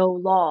 is no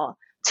law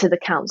to the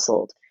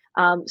counseled.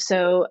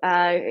 So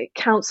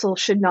counsel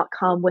should not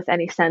come with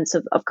any sense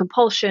of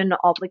compulsion,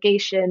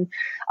 obligation,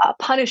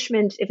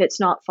 punishment if it's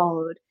not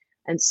followed,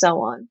 and so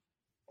on.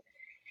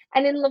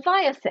 And in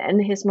Leviathan,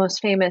 his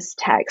most famous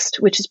text,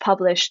 which is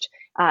published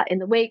in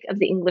the wake of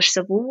the English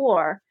Civil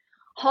War,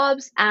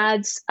 Hobbes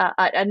adds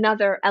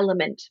another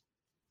element,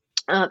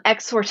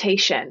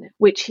 exhortation,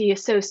 which he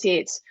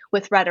associates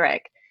with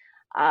rhetoric,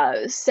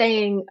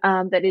 saying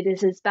that it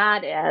is as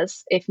bad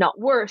as, if not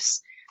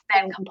worse,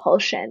 than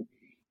compulsion.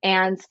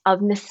 And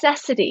of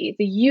necessity,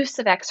 the use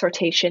of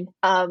exhortation,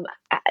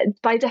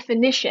 by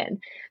definition,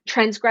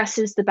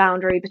 transgresses the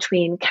boundary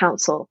between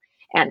counsel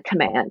and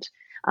command.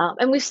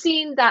 And we've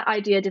seen that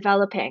idea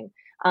developing,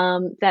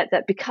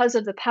 that because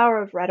of the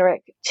power of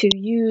rhetoric, to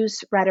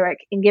use rhetoric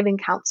in giving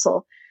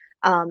counsel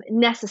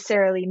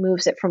necessarily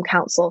moves it from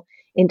counsel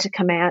into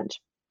command.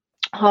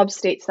 Hobbes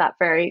states that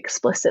very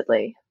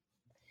explicitly.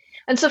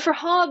 And so for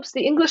Hobbes,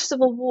 the English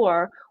Civil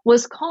War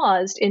was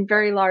caused in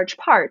very large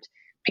part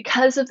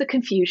because of the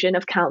confusion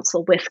of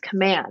counsel with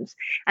commands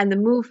and the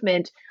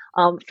movement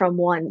from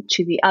one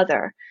to the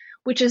other,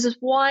 which is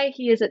why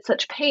he is at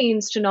such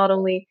pains to not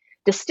only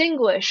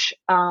distinguish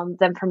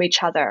them from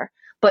each other,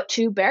 but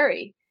to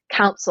bury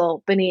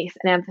counsel beneath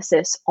an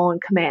emphasis on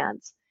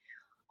commands.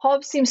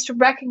 Hobbes seems to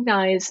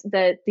recognize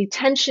that the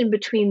tension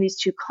between these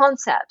two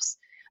concepts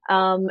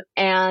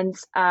and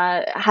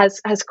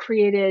has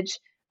created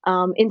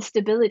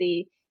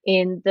instability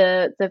in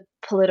the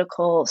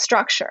political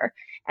structure.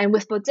 And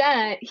with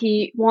Bodin,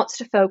 he wants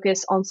to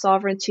focus on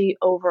sovereignty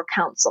over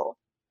counsel,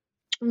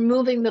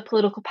 removing the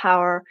political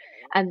power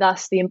and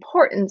thus the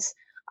importance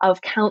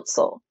of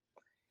counsel.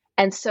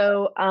 And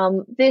so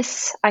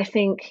I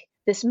think,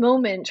 this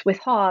moment with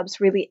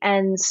Hobbes really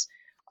ends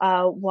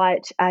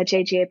what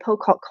J.G.A.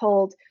 Pocock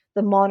called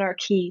the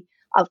monarchy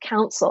of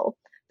counsel.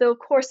 Though, of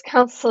course,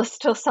 counsel is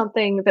still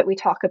something that we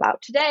talk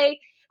about today,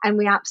 and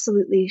we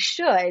absolutely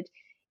should.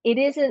 It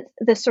isn't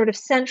the sort of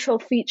central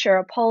feature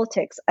of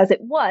politics as it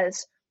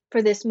was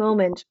for this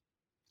moment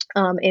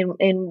in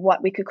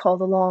what we could call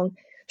the long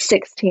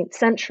 16th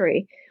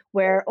century,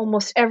 where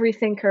almost every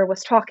thinker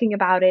was talking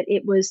about it.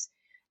 It was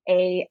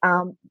a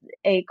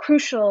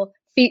crucial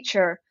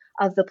feature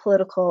of the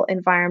political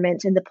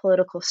environment and the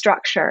political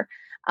structure.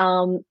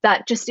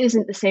 That just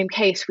isn't the same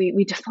case.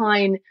 We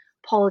define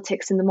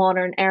politics in the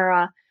modern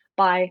era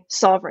by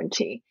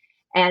sovereignty,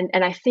 and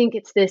I think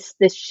it's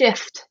this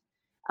shift,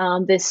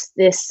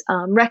 this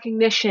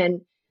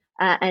recognition,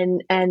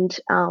 and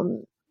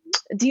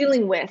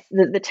dealing with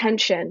the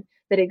tension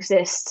that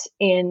exists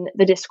in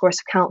the discourse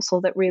of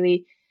counsel that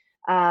really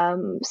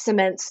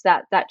cements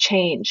that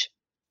change.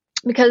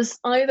 Because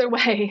either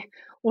way,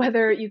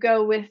 whether you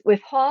go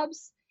with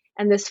Hobbes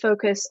and this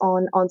focus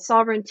on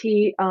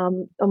sovereignty,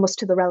 almost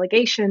to the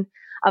relegation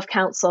of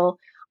counsel,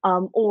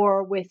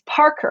 or with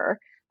Parker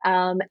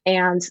and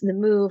the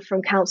move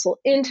from counsel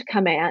into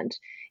command,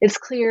 it's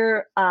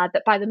clear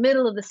that by the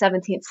middle of the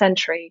 17th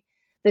century,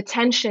 the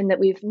tension that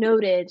we've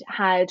noted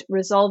had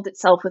resolved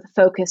itself with a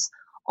focus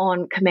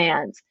on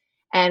command,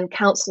 and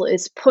counsel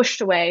is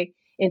pushed away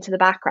into the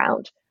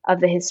background of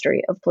the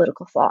history of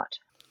political thought.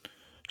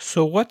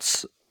 So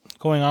what's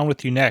going on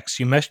with you next?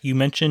 You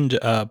mentioned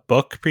a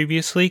book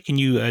previously. Can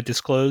you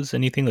disclose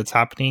anything that's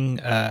happening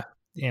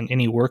in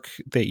any work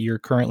that you're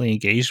currently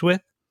engaged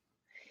with?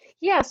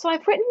 Yeah, so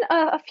I've written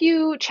a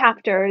few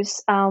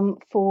chapters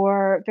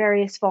for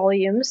various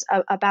volumes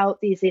about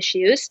these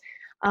issues.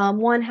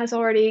 One has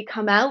already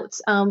come out,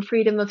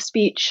 Freedom of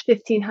Speech,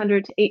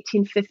 1500 to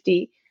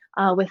 1850,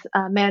 with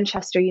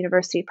Manchester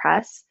University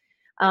Press.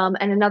 And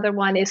another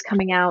one is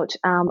coming out,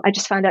 I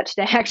just found out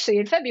today, actually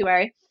in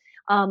February,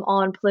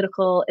 on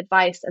political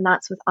advice, and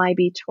that's with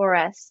IB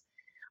Torres.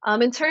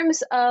 In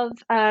terms of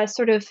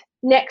sort of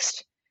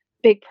next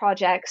big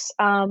projects,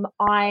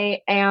 I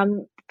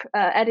am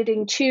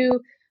editing two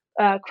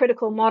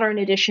critical modern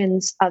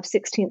editions of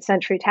 16th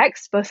century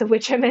texts, both of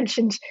which I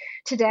mentioned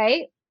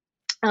today.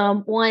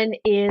 One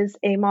is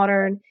a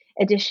modern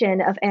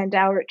edition of Anne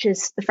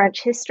Dowrich's The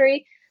French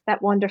History,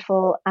 that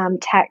wonderful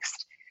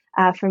text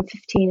from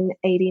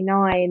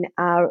 1589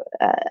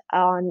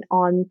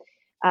 on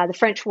the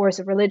French Wars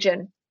of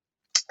Religion,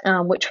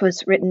 which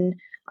was written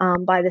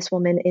by this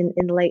woman in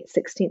the late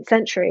 16th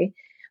century.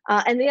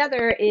 And the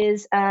other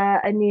is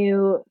a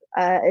new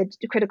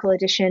critical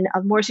edition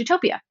of More's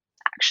Utopia,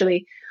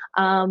 actually,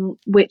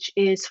 which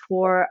is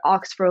for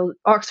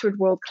Oxford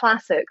World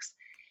Classics.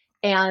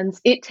 And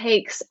it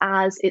takes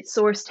as its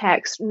source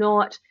text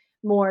not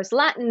More's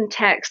Latin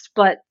text,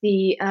 but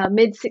the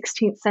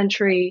mid-16th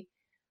century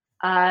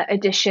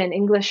edition,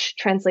 English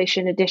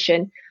translation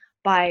edition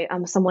by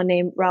someone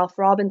named Ralph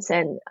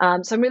Robinson.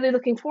 So I'm really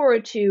looking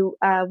forward to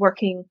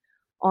working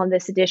on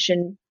this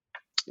edition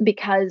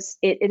because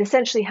it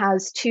essentially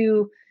has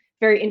two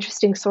very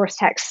interesting source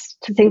texts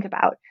to think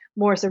about,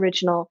 More's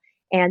original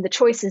and the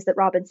choices that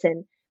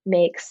Robinson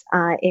makes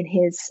in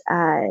his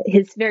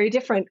very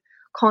different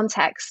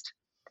context.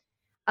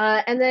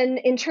 And then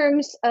in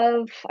terms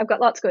of, I've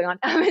got lots going on.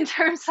 In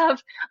terms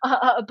of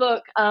a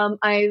book,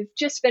 I've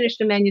just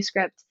finished a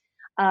manuscript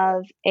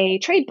of a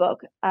trade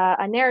book,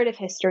 a narrative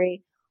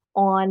history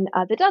on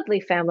the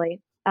Dudley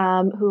family,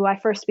 who I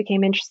first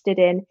became interested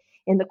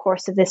in the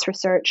course of this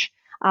research,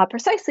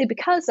 precisely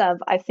because of,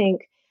 I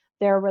think,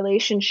 their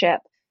relationship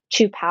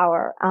to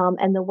power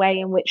and the way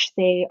in which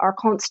they are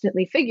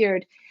constantly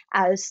figured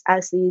as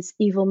these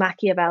evil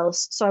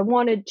Machiavels. So I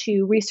wanted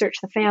to research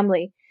the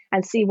family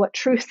and see what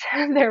truth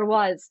there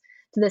was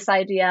to this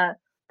idea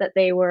that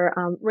they were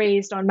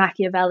raised on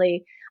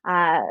Machiavelli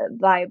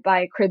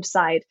by Cribb's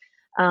side,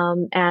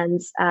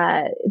 and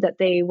that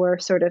they were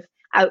sort of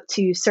out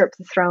to usurp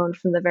the throne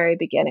from the very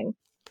beginning.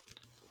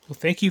 Well,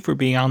 thank you for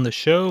being on the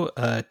show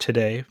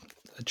today,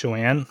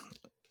 Joanne.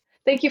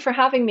 Thank you for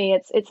having me.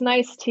 It's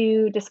nice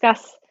to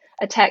discuss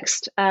a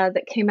text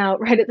that came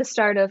out right at the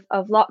start of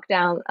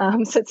lockdown.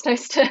 So it's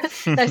nice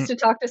to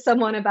talk to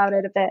someone about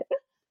it a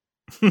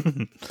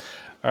bit.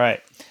 All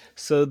right.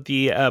 So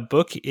the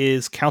book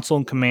is Counsel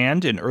and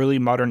Command in Early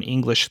Modern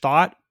English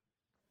Thought,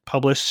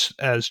 published,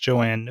 as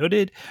Joanne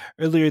noted,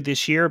 earlier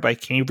this year by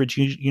Cambridge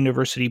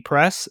University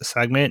Press, a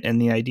segment in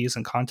the Ideas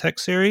and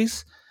Context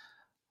series.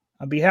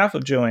 On behalf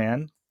of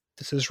Joanne,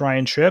 this is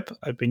Ryan Tripp.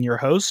 I've been your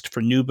host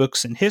for New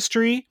Books in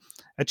History,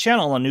 a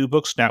channel on New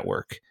Books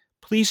Network.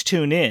 Please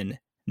tune in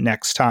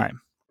next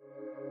time.